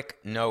a quick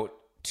note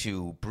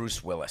to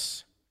Bruce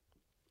Willis.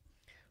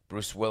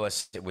 Bruce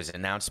Willis, it was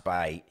announced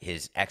by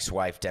his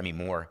ex-wife, Demi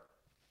Moore.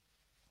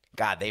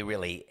 God, they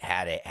really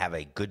have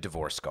a good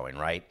divorce going,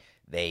 right?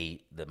 The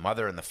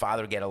mother and the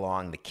father get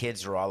along. The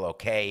kids are all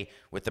okay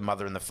with the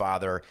mother and the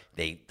father.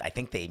 I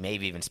think they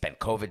maybe even spent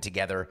COVID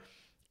together.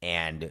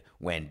 And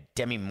when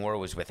Demi Moore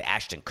was with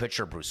Ashton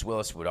Kutcher, Bruce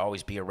Willis would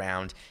always be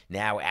around.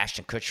 Now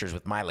Ashton Kutcher is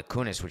with Mila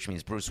Kunis, which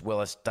means Bruce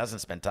Willis doesn't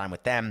spend time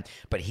with them.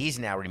 But he's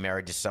now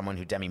remarried to someone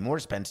who Demi Moore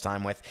spends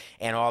time with.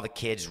 And all the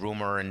kids,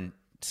 Rumor and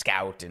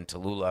Scout and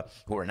Tallulah,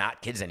 who are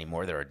not kids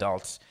anymore, they're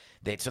adults.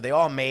 So they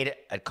all made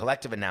a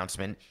collective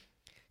announcement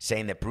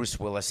saying that Bruce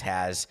Willis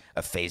has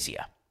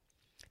aphasia.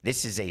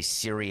 This is a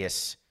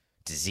serious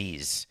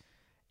disease,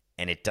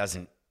 and it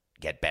doesn't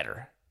get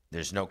better.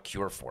 There's no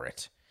cure for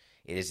it.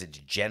 It is a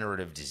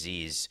degenerative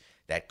disease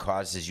that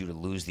causes you to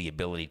lose the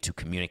ability to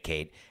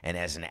communicate, and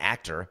as an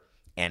actor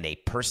and a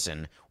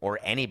person or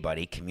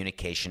anybody,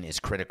 communication is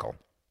critical.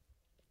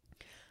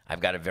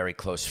 I've got a very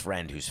close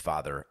friend whose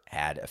father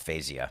had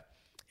aphasia,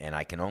 and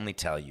I can only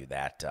tell you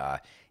that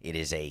it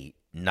is a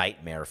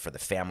nightmare for the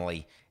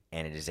family,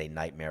 and it is a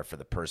nightmare for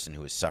the person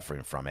who is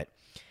suffering from it.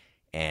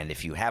 And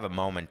if you have a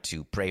moment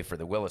to pray for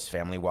the Willis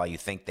family while you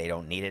think they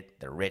don't need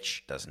it, they're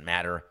rich, doesn't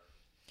matter.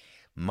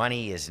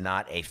 Money is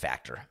not a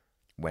factor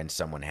when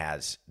someone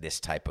has this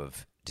type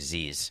of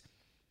disease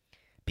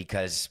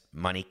because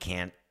money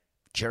can't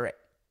cure it.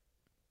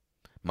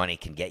 Money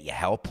can get you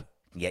help,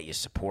 can get you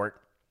support,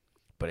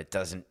 but it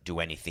doesn't do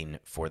anything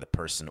for the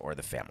person or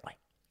the family.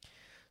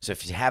 So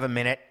if you have a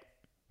minute,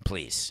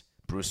 please,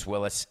 Bruce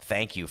Willis,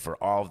 thank you for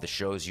all of the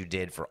shows you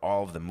did, for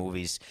all of the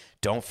movies.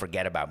 Don't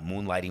forget about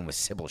Moonlighting with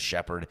Sybil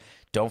Shepherd.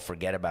 Don't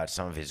forget about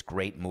some of his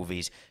great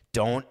movies.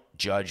 Don't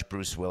judge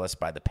Bruce Willis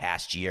by the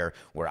past year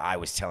where I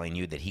was telling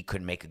you that he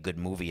couldn't make a good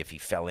movie if he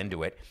fell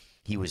into it.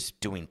 He was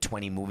doing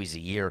 20 movies a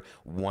year,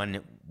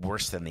 one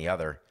worse than the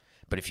other.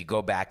 But if you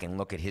go back and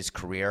look at his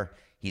career,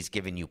 he's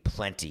given you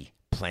plenty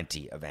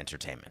of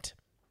entertainment.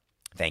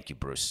 Thank you,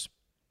 Bruce.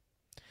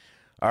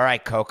 All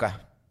right, Coca.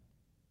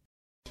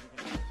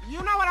 You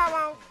know what I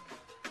want?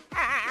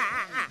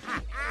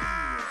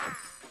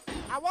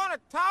 I want to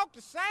talk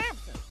to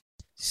Samson.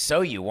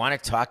 So you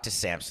want to talk to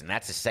Samson.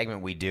 That's a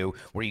segment we do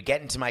where you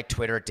get into my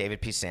Twitter at David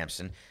P.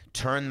 Samson,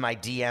 turn my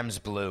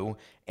DMs blue,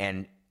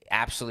 and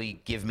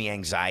absolutely give me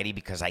anxiety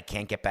because I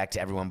can't get back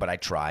to everyone, but I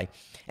try,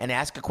 and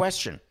ask a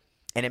question.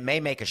 And it may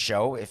make a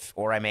show,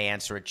 or I may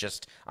answer it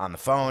just on the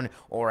phone,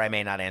 or I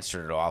may not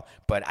answer it at all,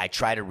 but I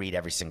try to read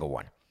every single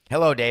one.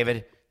 Hello,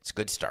 David. It's a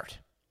good start.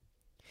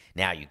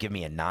 Now, you give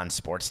me a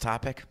non-sports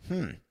topic?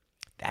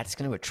 That's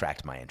going to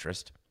attract my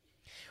interest.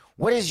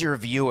 What is your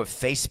view of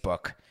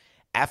Facebook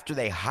after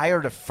they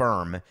hired a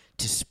firm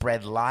to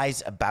spread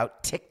lies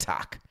about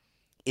TikTok?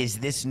 Is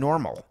this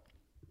normal?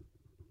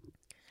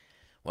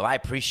 Well, I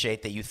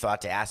appreciate that you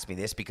thought to ask me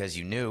this because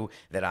you knew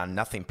that on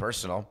Nothing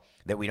Personal,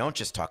 that we don't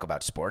just talk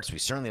about sports. We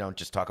certainly don't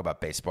just talk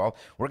about baseball.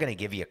 We're going to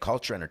give you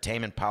culture,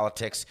 entertainment,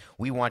 politics.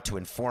 We want to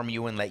inform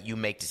you and let you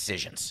make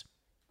decisions.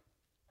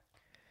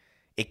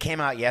 It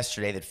came out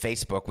yesterday that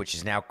Facebook, which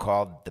is now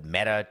called the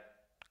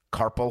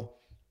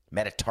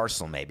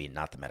metatarsal maybe,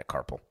 not the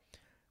metacarpal,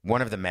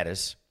 one of the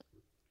metas,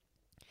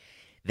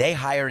 they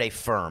hired a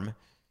firm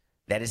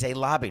that is a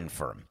lobbying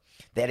firm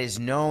that is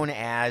known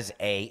as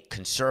a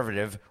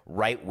conservative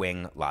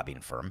right-wing lobbying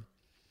firm,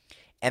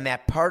 and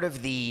that part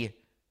of the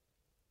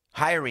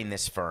hiring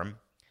this firm,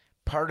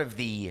 part of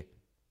the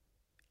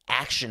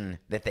action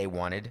that they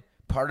wanted,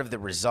 part of the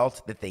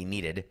result that they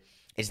needed,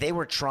 is they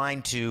were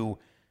trying to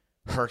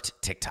hurt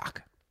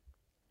TikTok.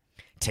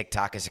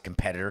 TikTok is a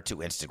competitor to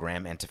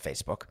Instagram and to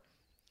Facebook.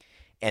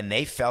 And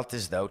they felt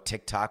as though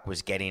TikTok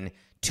was getting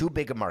too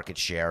big a market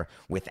share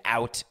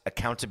without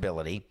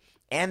accountability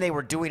And they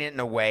were doing it in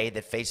a way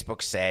that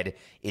Facebook said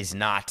is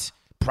not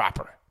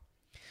proper.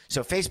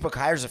 So Facebook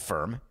hires a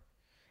firm,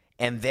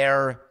 and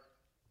they're,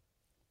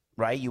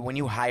 right, when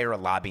you hire a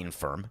lobbying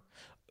firm,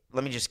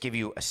 let me just give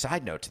you a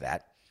side note to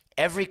that.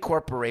 Every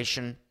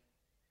corporation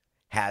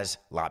has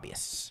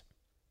lobbyists.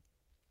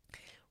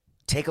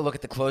 Take a look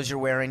at the clothes you're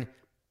wearing.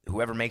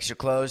 Whoever makes your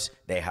clothes,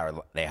 they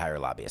hire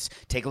lobbyists.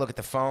 Take a look at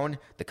the phone,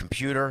 the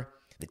computer,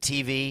 the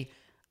TV,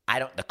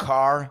 the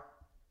car,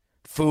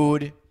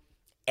 food.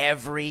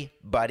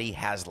 Everybody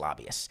has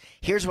lobbyists.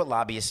 Here's what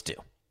lobbyists do.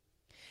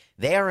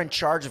 They are in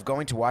charge of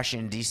going to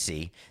Washington,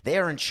 D.C. They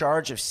are in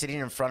charge of sitting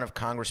in front of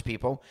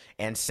congresspeople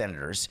and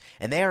senators,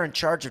 and they are in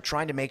charge of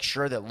trying to make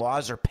sure that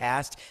laws are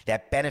passed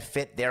that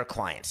benefit their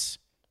clients,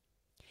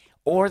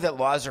 or that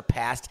laws are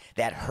passed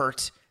that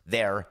hurt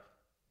their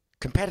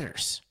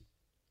competitors.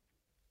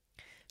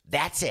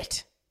 That's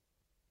it.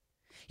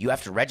 You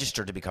have to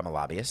register to become a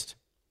lobbyist,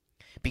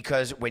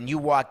 because when you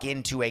walk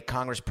into a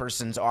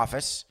congressperson's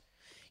office,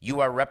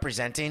 you are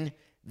representing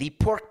the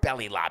pork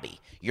belly lobby.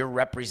 You're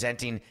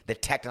representing the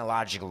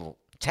technology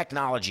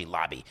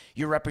lobby.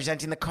 You're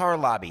representing the car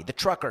lobby, the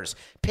truckers.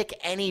 Pick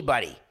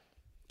anybody.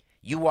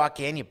 You walk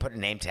in, you put a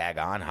name tag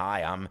on.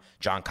 Hi, I'm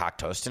John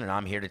Cock-Toston, and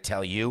I'm here to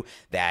tell you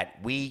that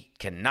we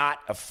cannot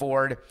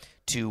afford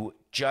to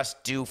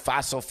just do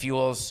fossil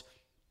fuels.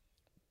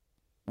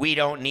 We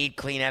don't need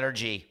clean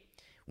energy.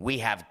 We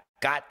have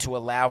got to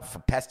allow for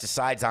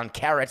pesticides on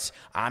carrots.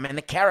 I'm in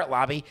the carrot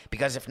lobby,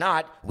 because if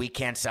not, we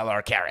can't sell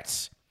our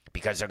carrots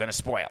because they're going to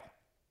spoil.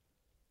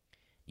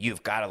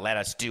 You've got to let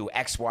us do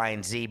X, Y,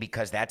 and Z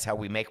because that's how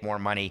we make more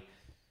money.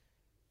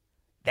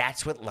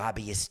 That's what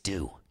lobbyists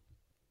do.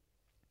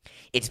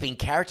 It's being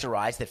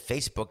characterized that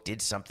Facebook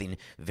did something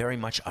very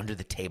much under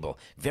the table,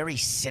 very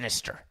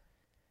sinister,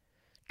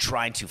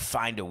 trying to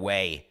find a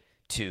way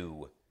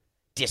to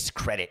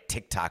discredit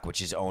TikTok,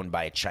 which is owned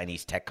by a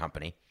Chinese tech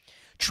company,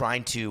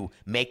 trying to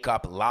make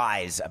up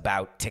lies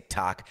about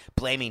TikTok,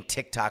 blaming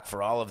TikTok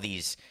for all of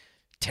these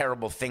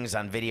terrible things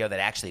on video that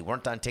actually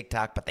weren't on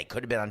TikTok, but they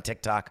could have been on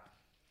TikTok.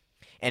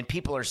 And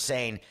people are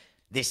saying,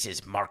 this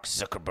is Mark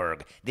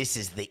Zuckerberg. This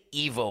is the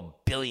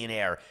evil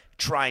billionaire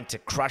trying to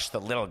crush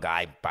the little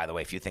guy. By the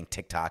way, if you think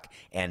TikTok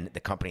and the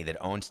company that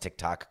owns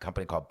TikTok, a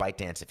company called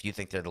ByteDance, if you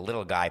think they're the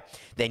little guy,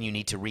 then you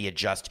need to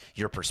readjust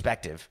your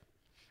perspective.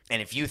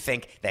 And if you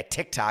think that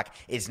TikTok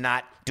is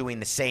not doing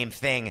the same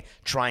thing,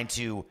 trying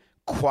to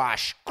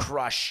quash,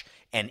 crush,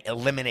 and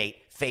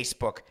eliminate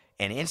Facebook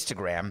and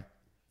Instagram,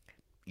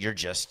 you're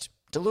just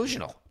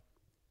delusional.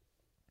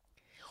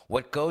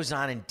 What goes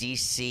on in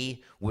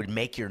D.C. would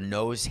make your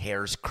nose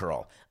hairs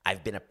curl.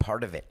 I've been a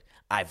part of it.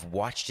 I've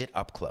watched it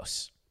up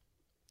close.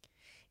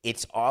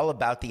 It's all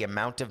about the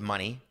amount of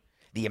money,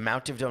 the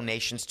amount of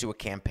donations to a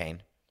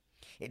campaign.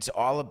 It's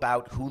all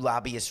about who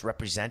lobbyists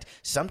represent.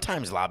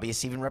 Sometimes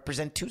lobbyists even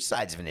represent two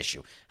sides of an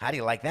issue. How do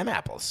you like them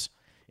apples?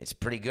 It's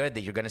pretty good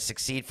that you're going to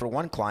succeed for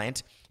one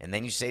client, and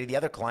then you say to the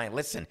other client,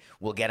 listen,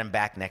 we'll get him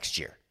back next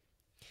year.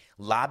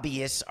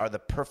 Lobbyists are the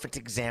perfect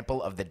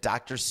example of the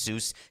Dr.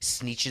 Seuss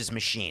Sneetches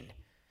machine,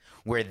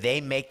 where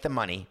they make the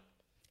money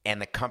and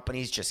the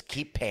companies just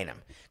keep paying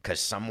them because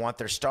some want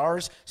their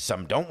stars,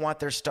 some don't want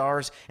their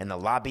stars, and the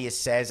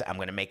lobbyist says, I'm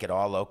going to make it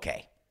all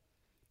okay.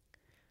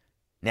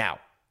 Now,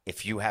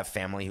 if you have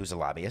family who's a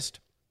lobbyist,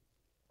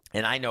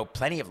 and I know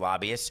plenty of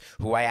lobbyists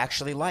who I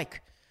actually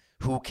like,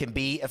 who can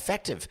be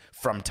effective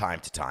from time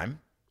to time.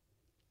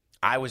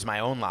 I was my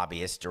own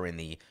lobbyist during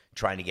the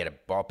trying to get a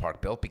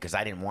ballpark built because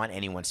I didn't want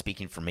anyone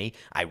speaking for me.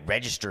 I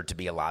registered to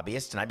be a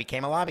lobbyist, and I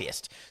became a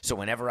lobbyist. So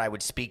whenever I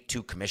would speak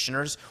to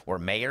commissioners or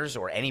mayors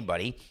or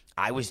anybody,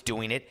 I was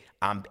doing it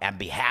on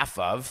behalf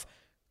of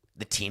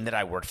the team that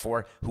I worked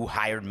for who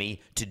hired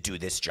me to do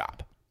this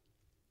job.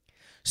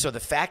 So the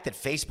fact that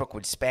Facebook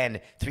would spend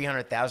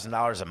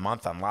 $300,000 a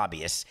month on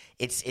lobbyists,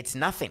 it's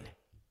nothing.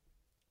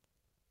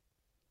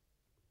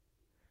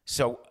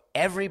 So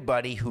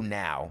everybody who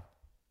now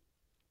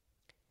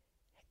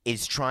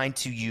is trying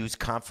to use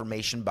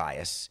confirmation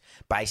bias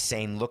by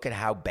saying, look at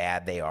how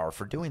bad they are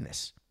for doing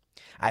this.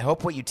 I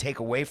hope what you take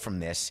away from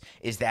this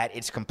is that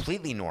it's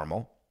completely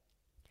normal.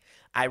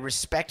 I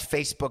respect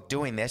Facebook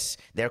doing this.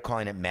 They're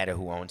calling it Meta,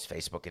 who owns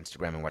Facebook,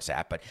 Instagram, and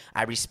WhatsApp. But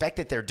I respect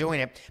that they're doing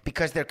it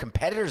because their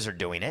competitors are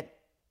doing it.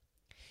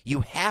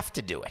 You have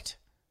to do it.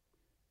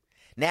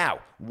 Now,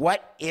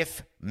 what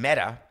if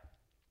Meta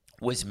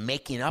was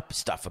making up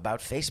stuff about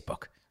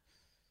Facebook?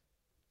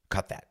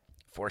 Cut that.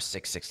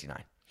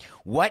 4669.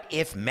 What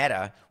if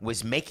Meta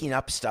was making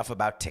up stuff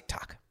about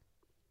TikTok?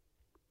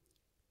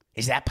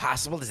 Is that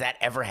possible? Does that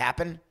ever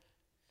happen?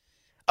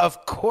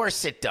 Of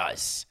course it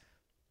does.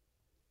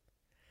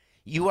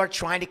 You are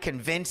trying to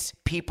convince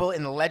people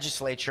in the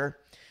legislature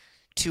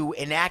to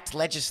enact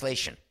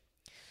legislation,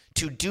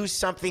 to do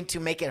something to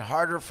make it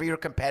harder for your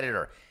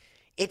competitor.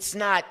 It's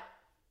not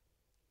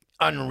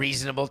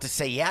unreasonable to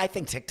say, yeah, I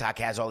think TikTok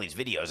has all these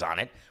videos on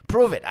it.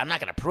 Prove it. I'm not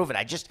going to prove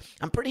it.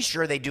 I'm pretty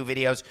sure they do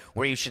videos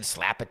where you should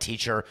slap a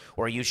teacher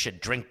or you should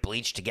drink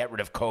bleach to get rid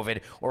of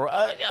COVID or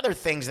other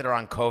things that are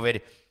on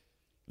COVID.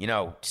 You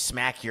know,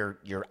 smack your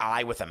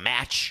eye with a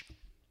match.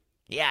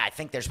 Yeah, I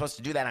think they're supposed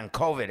to do that on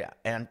COVID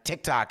and on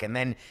TikTok, and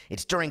then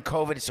it's during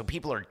COVID, so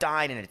people are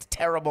dying, and it's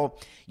terrible.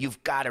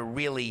 You've got to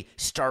really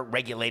start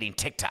regulating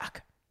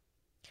TikTok.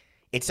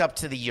 It's up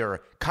to your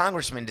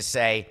congressman to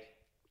say,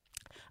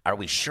 are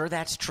we sure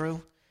that's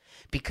true?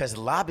 Because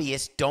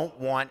lobbyists don't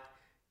want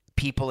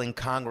people in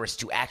Congress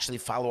to actually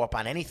follow up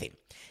on anything.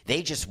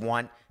 They just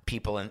want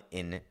people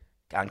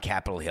on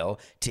Capitol Hill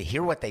to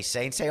hear what they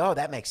say and say, oh,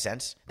 that makes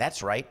sense.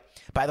 That's right.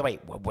 By the way,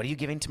 what are you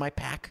giving to my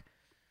PAC?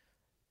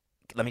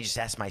 Let me just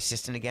ask my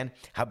assistant again.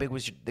 How big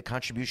was the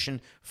contribution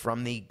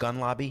from the gun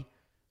lobby?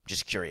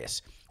 Just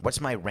curious.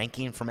 What's my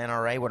ranking from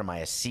NRA? What am I,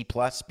 a C+,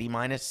 B-,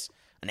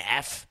 an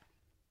F?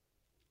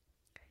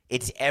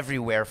 It's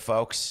everywhere,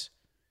 folks.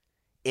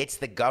 It's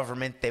the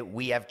government that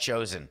we have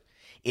chosen.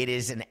 It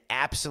is an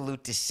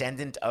absolute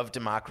descendant of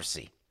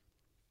democracy.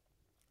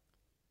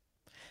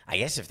 I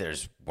guess if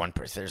there's one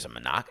person, there's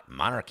a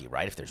monarchy,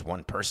 right? If there's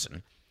one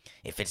person,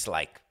 if it's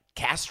like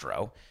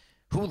Castro,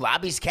 who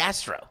lobbies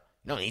Castro?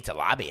 You don't need to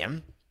lobby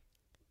him.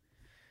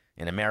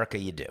 In America,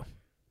 you do.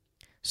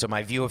 So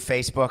my view of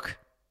Facebook,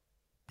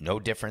 no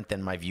different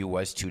than my view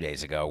was 2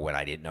 days ago when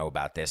I didn't know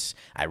about this.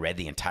 I read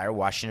the entire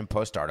Washington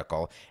Post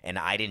article, and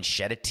I didn't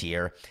shed a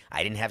tear.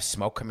 I didn't have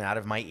smoke coming out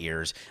of my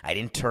ears. I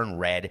didn't turn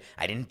red.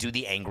 I didn't do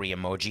the angry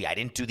emoji. I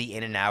didn't do the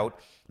in and out,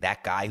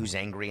 that guy who's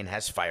angry and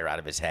has fire out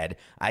of his head.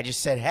 I just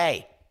said,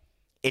 hey,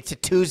 it's a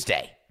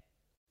Tuesday.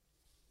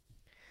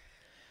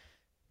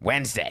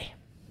 Wednesday.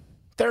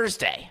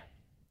 Thursday.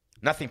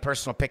 Nothing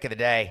personal pick of the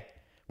day.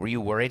 Were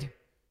you worried?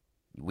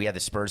 We had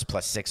the Spurs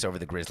 +6 over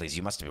the Grizzlies.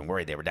 You must have been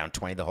worried. They were down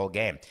 20 the whole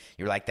game.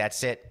 You're like,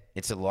 that's it.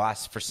 It's a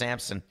loss for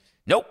Samson.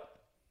 Nope.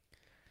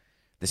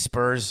 The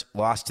Spurs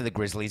lost to the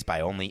Grizzlies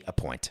by only a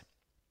point.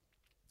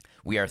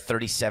 We are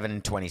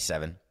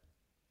 37-27.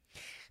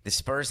 The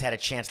Spurs had a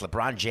chance.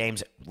 LeBron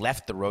James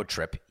left the road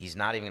trip. He's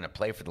not even going to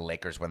play for the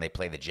Lakers when they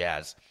play the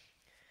Jazz.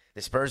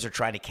 The Spurs are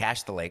trying to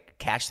catch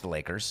the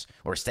Lakers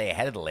or stay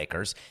ahead of the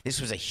Lakers. This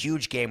was a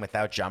huge game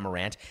without Ja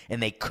Morant,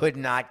 and they could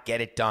not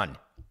get it done.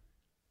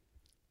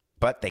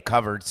 But they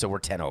covered, so we're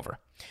 10 over.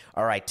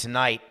 All right,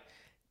 tonight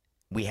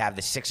we have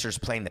the Sixers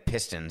playing the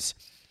Pistons.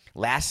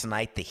 Last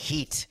night, the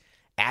Heat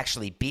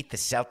actually beat the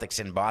Celtics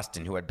in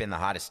Boston, who had been the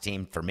hottest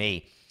team for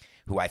me,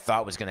 who I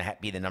thought was going to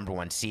be the number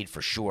one seed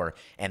for sure.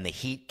 And the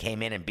Heat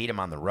came in and beat them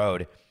on the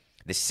road.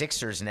 The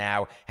Sixers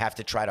now have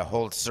to try to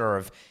hold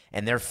serve,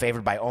 and they're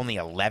favored by only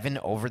 11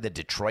 over the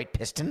Detroit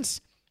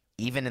Pistons.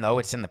 Even though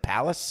it's in the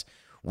Palace,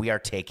 we are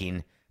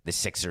taking the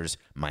Sixers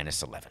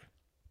 -11.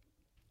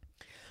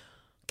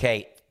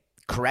 Okay,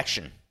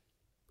 correction.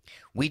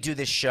 We do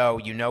this show,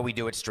 we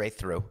do it straight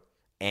through,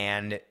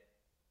 and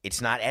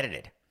it's not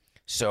edited.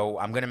 So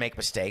I'm going to make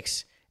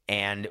mistakes,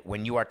 and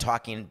when you are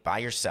talking by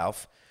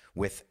yourself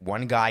with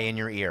one guy in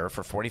your ear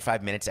for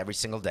 45 minutes every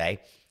single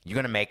day, you're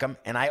going to make them,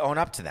 and I own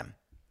up to them.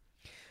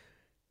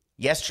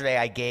 Yesterday,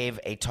 I gave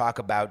a talk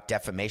about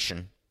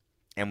defamation,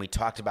 and we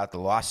talked about the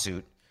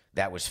lawsuit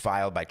that was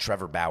filed by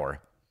Trevor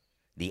Bauer,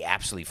 the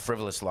absolutely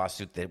frivolous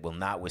lawsuit that will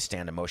not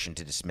withstand a motion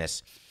to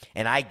dismiss.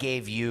 And I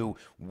gave you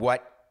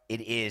what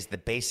it is, the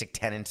basic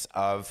tenets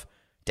of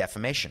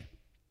defamation.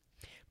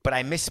 But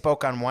I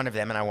misspoke on one of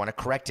them, and I want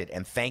to correct it.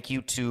 And thank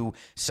you to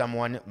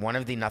one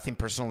of the Nothing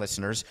Personal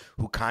listeners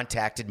who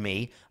contacted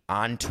me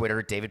on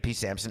Twitter, David P.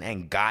 Sampson,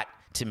 and got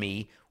to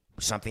me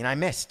something I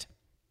missed.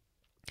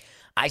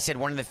 I said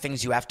one of the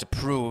things you have to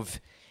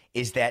prove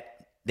is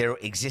that there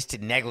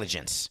existed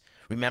negligence.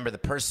 Remember, the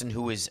person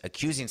who is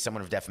accusing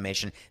someone of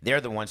defamation,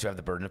 they're the ones who have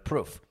the burden of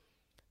proof.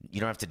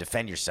 You don't have to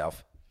defend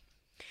yourself.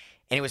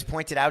 And it was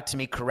pointed out to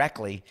me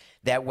correctly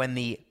that when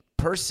the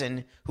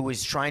person who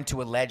is trying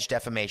to allege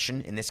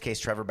defamation, in this case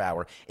Trevor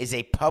Bauer, is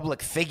a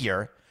public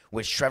figure,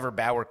 which Trevor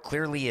Bauer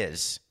clearly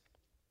is,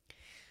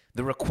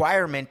 the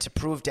requirement to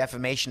prove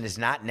defamation is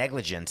not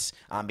negligence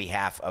on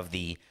behalf of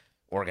the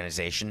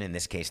organization, in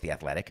this case The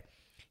Athletic.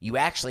 You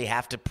actually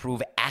have to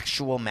prove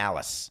actual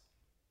malice.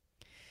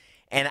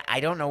 And I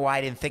don't know why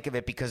I didn't think of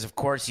it, because, of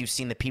course, you've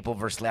seen the People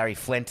versus Larry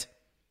Flint.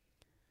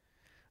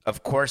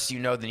 Of course, you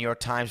know the New York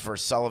Times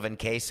versus Sullivan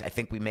case. I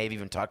think we may have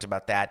even talked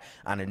about that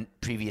on a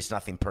previous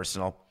Nothing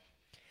Personal.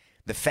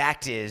 The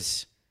fact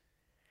is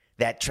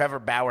that Trevor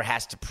Bauer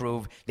has to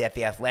prove that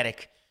The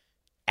Athletic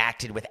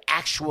acted with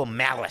actual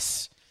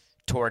malice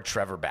toward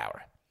Trevor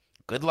Bauer.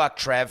 Good luck,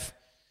 Trev.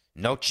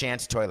 No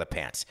chance, toilet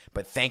pants.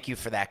 But thank you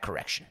for that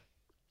correction.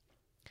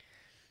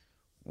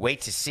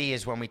 Wait to see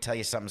is when we tell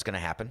you something's going to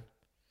happen.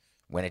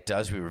 When it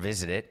does, we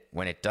revisit it.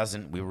 When it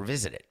doesn't, we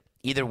revisit it.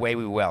 Either way,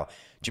 we will.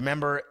 Do you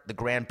remember the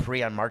Grand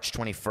Prix on March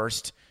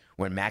 21st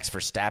when Max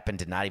Verstappen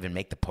did not even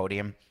make the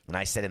podium? And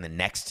I said in the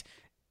next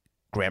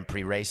Grand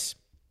Prix race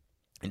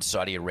in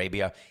Saudi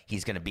Arabia,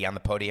 he's going to be on the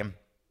podium?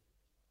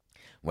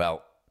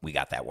 Well, we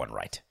got that one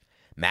right.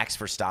 Max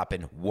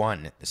Verstappen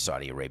won the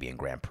Saudi Arabian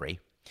Grand Prix.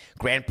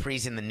 Grand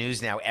Prix in the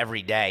news now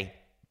every day.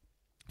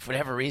 For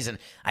whatever reason,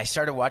 I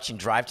started watching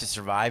Drive to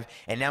Survive,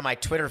 and now my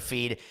Twitter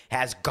feed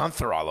has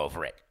Gunther all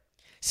over it.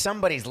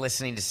 Somebody's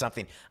listening to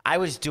something. I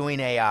was doing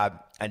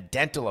a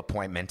dental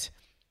appointment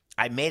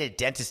I made a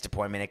dentist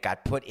appointment. It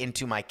got put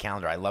into my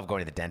calendar. I love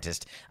going to the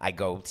dentist. I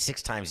go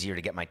 6 times a year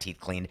to get my teeth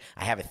cleaned.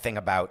 I have a thing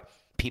about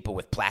people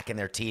with plaque in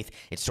their teeth.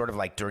 It's sort of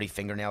like dirty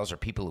fingernails or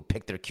people who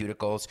pick their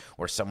cuticles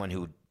or someone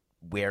who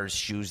wears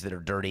shoes that are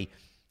dirty.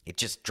 It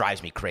just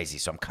drives me crazy.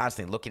 So I'm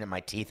constantly looking at my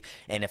teeth.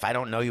 And if I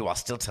don't know you, I'll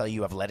still tell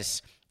you have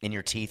lettuce in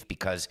your teeth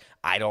because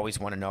I'd always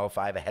want to know if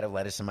I have a head of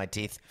lettuce in my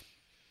teeth.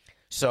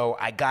 So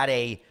I got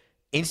a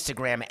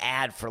Instagram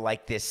ad for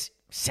like this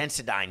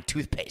Sensodyne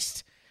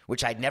toothpaste,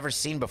 which I'd never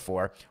seen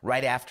before,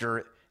 right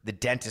after the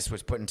dentist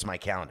was put into my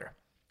calendar.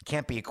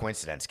 Can't be a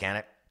coincidence, can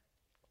it?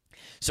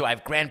 So I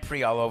have Grand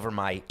Prix all over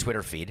my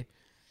Twitter feed.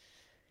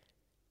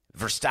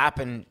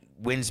 Verstappen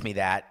wins me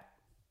that.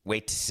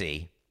 Wait to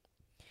see.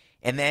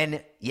 And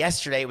then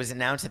yesterday it was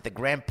announced that the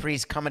Grand Prix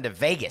is coming to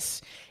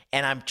Vegas.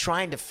 And I'm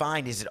trying to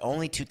find, is it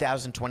only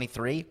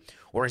 2023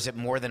 or is it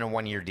more than a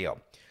 1-year deal?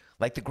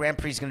 Like the Grand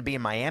Prix is going to be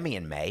in Miami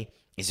in May.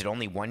 Is it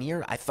only 1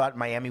 year? I thought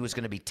Miami was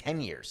going to be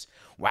 10 years.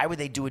 Why would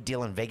they do a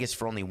deal in Vegas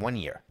for only 1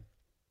 year?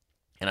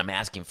 And I'm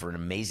asking for an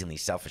amazingly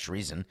selfish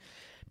reason.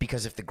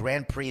 Because if the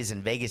Grand Prix is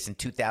in Vegas in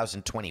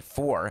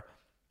 2024,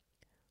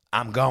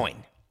 I'm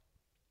going.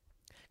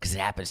 Because it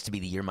happens to be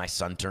the year my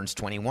son turns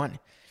 21,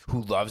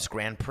 who loves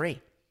Grand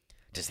Prix.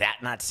 Does that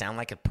not sound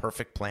like a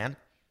perfect plan?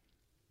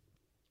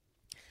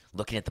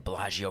 Looking at the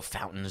Bellagio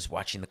fountains,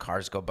 watching the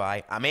cars go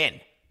by, I'm in.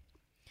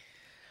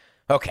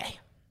 Okay.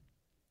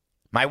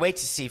 My wait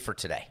to see for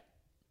today.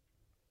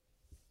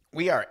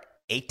 We are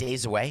 8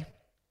 days away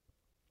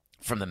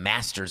from the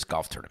Masters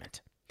golf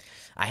tournament.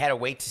 I had a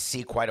wait to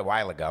see quite a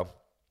while ago,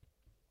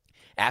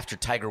 after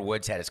Tiger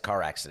Woods had his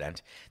car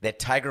accident, that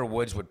Tiger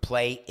Woods would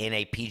play in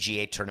a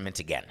PGA tournament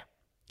again.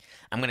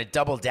 I'm going to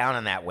double down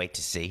on that wait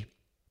to see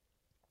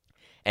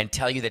and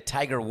tell you that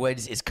Tiger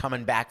Woods is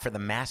coming back for the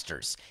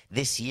Masters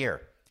this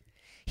year.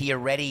 He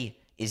already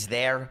is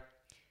there.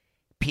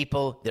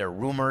 People, there are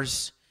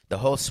rumors, the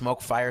whole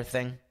smoke fire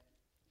thing.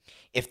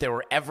 If there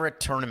were ever a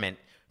tournament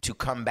to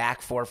come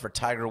back for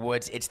Tiger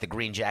Woods, it's the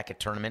Green Jacket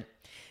tournament.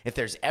 If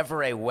there's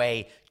ever a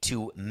way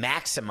to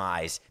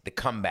maximize the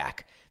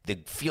comeback, the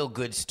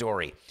feel-good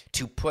story,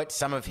 to put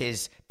some of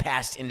his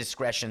past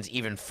indiscretions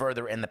even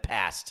further in the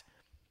past,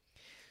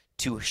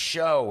 to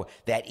show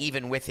that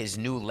even with his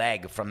new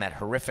leg from that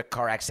horrific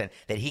car accident,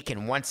 that he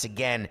can once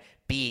again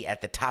be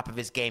at the top of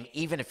his game,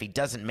 even if he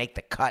doesn't make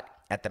the cut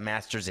at the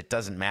Masters, it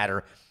doesn't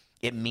matter.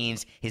 It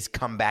means his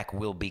comeback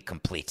will be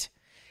complete.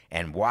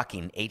 And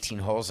walking 18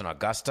 holes in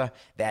Augusta,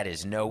 that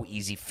is no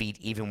easy feat,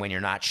 even when you're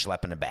not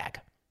schlepping a bag.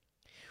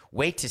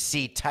 Wait to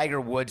see.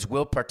 Tiger Woods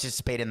will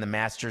participate in the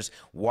Masters.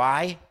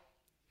 Why?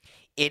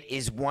 It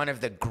is one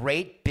of the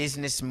great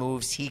business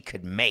moves he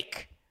could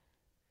make.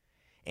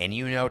 And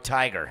you know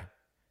Tiger,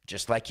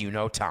 just like you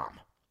know Tom.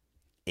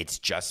 It's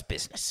just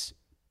business.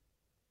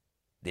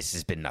 This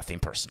has been Nothing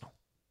Personal.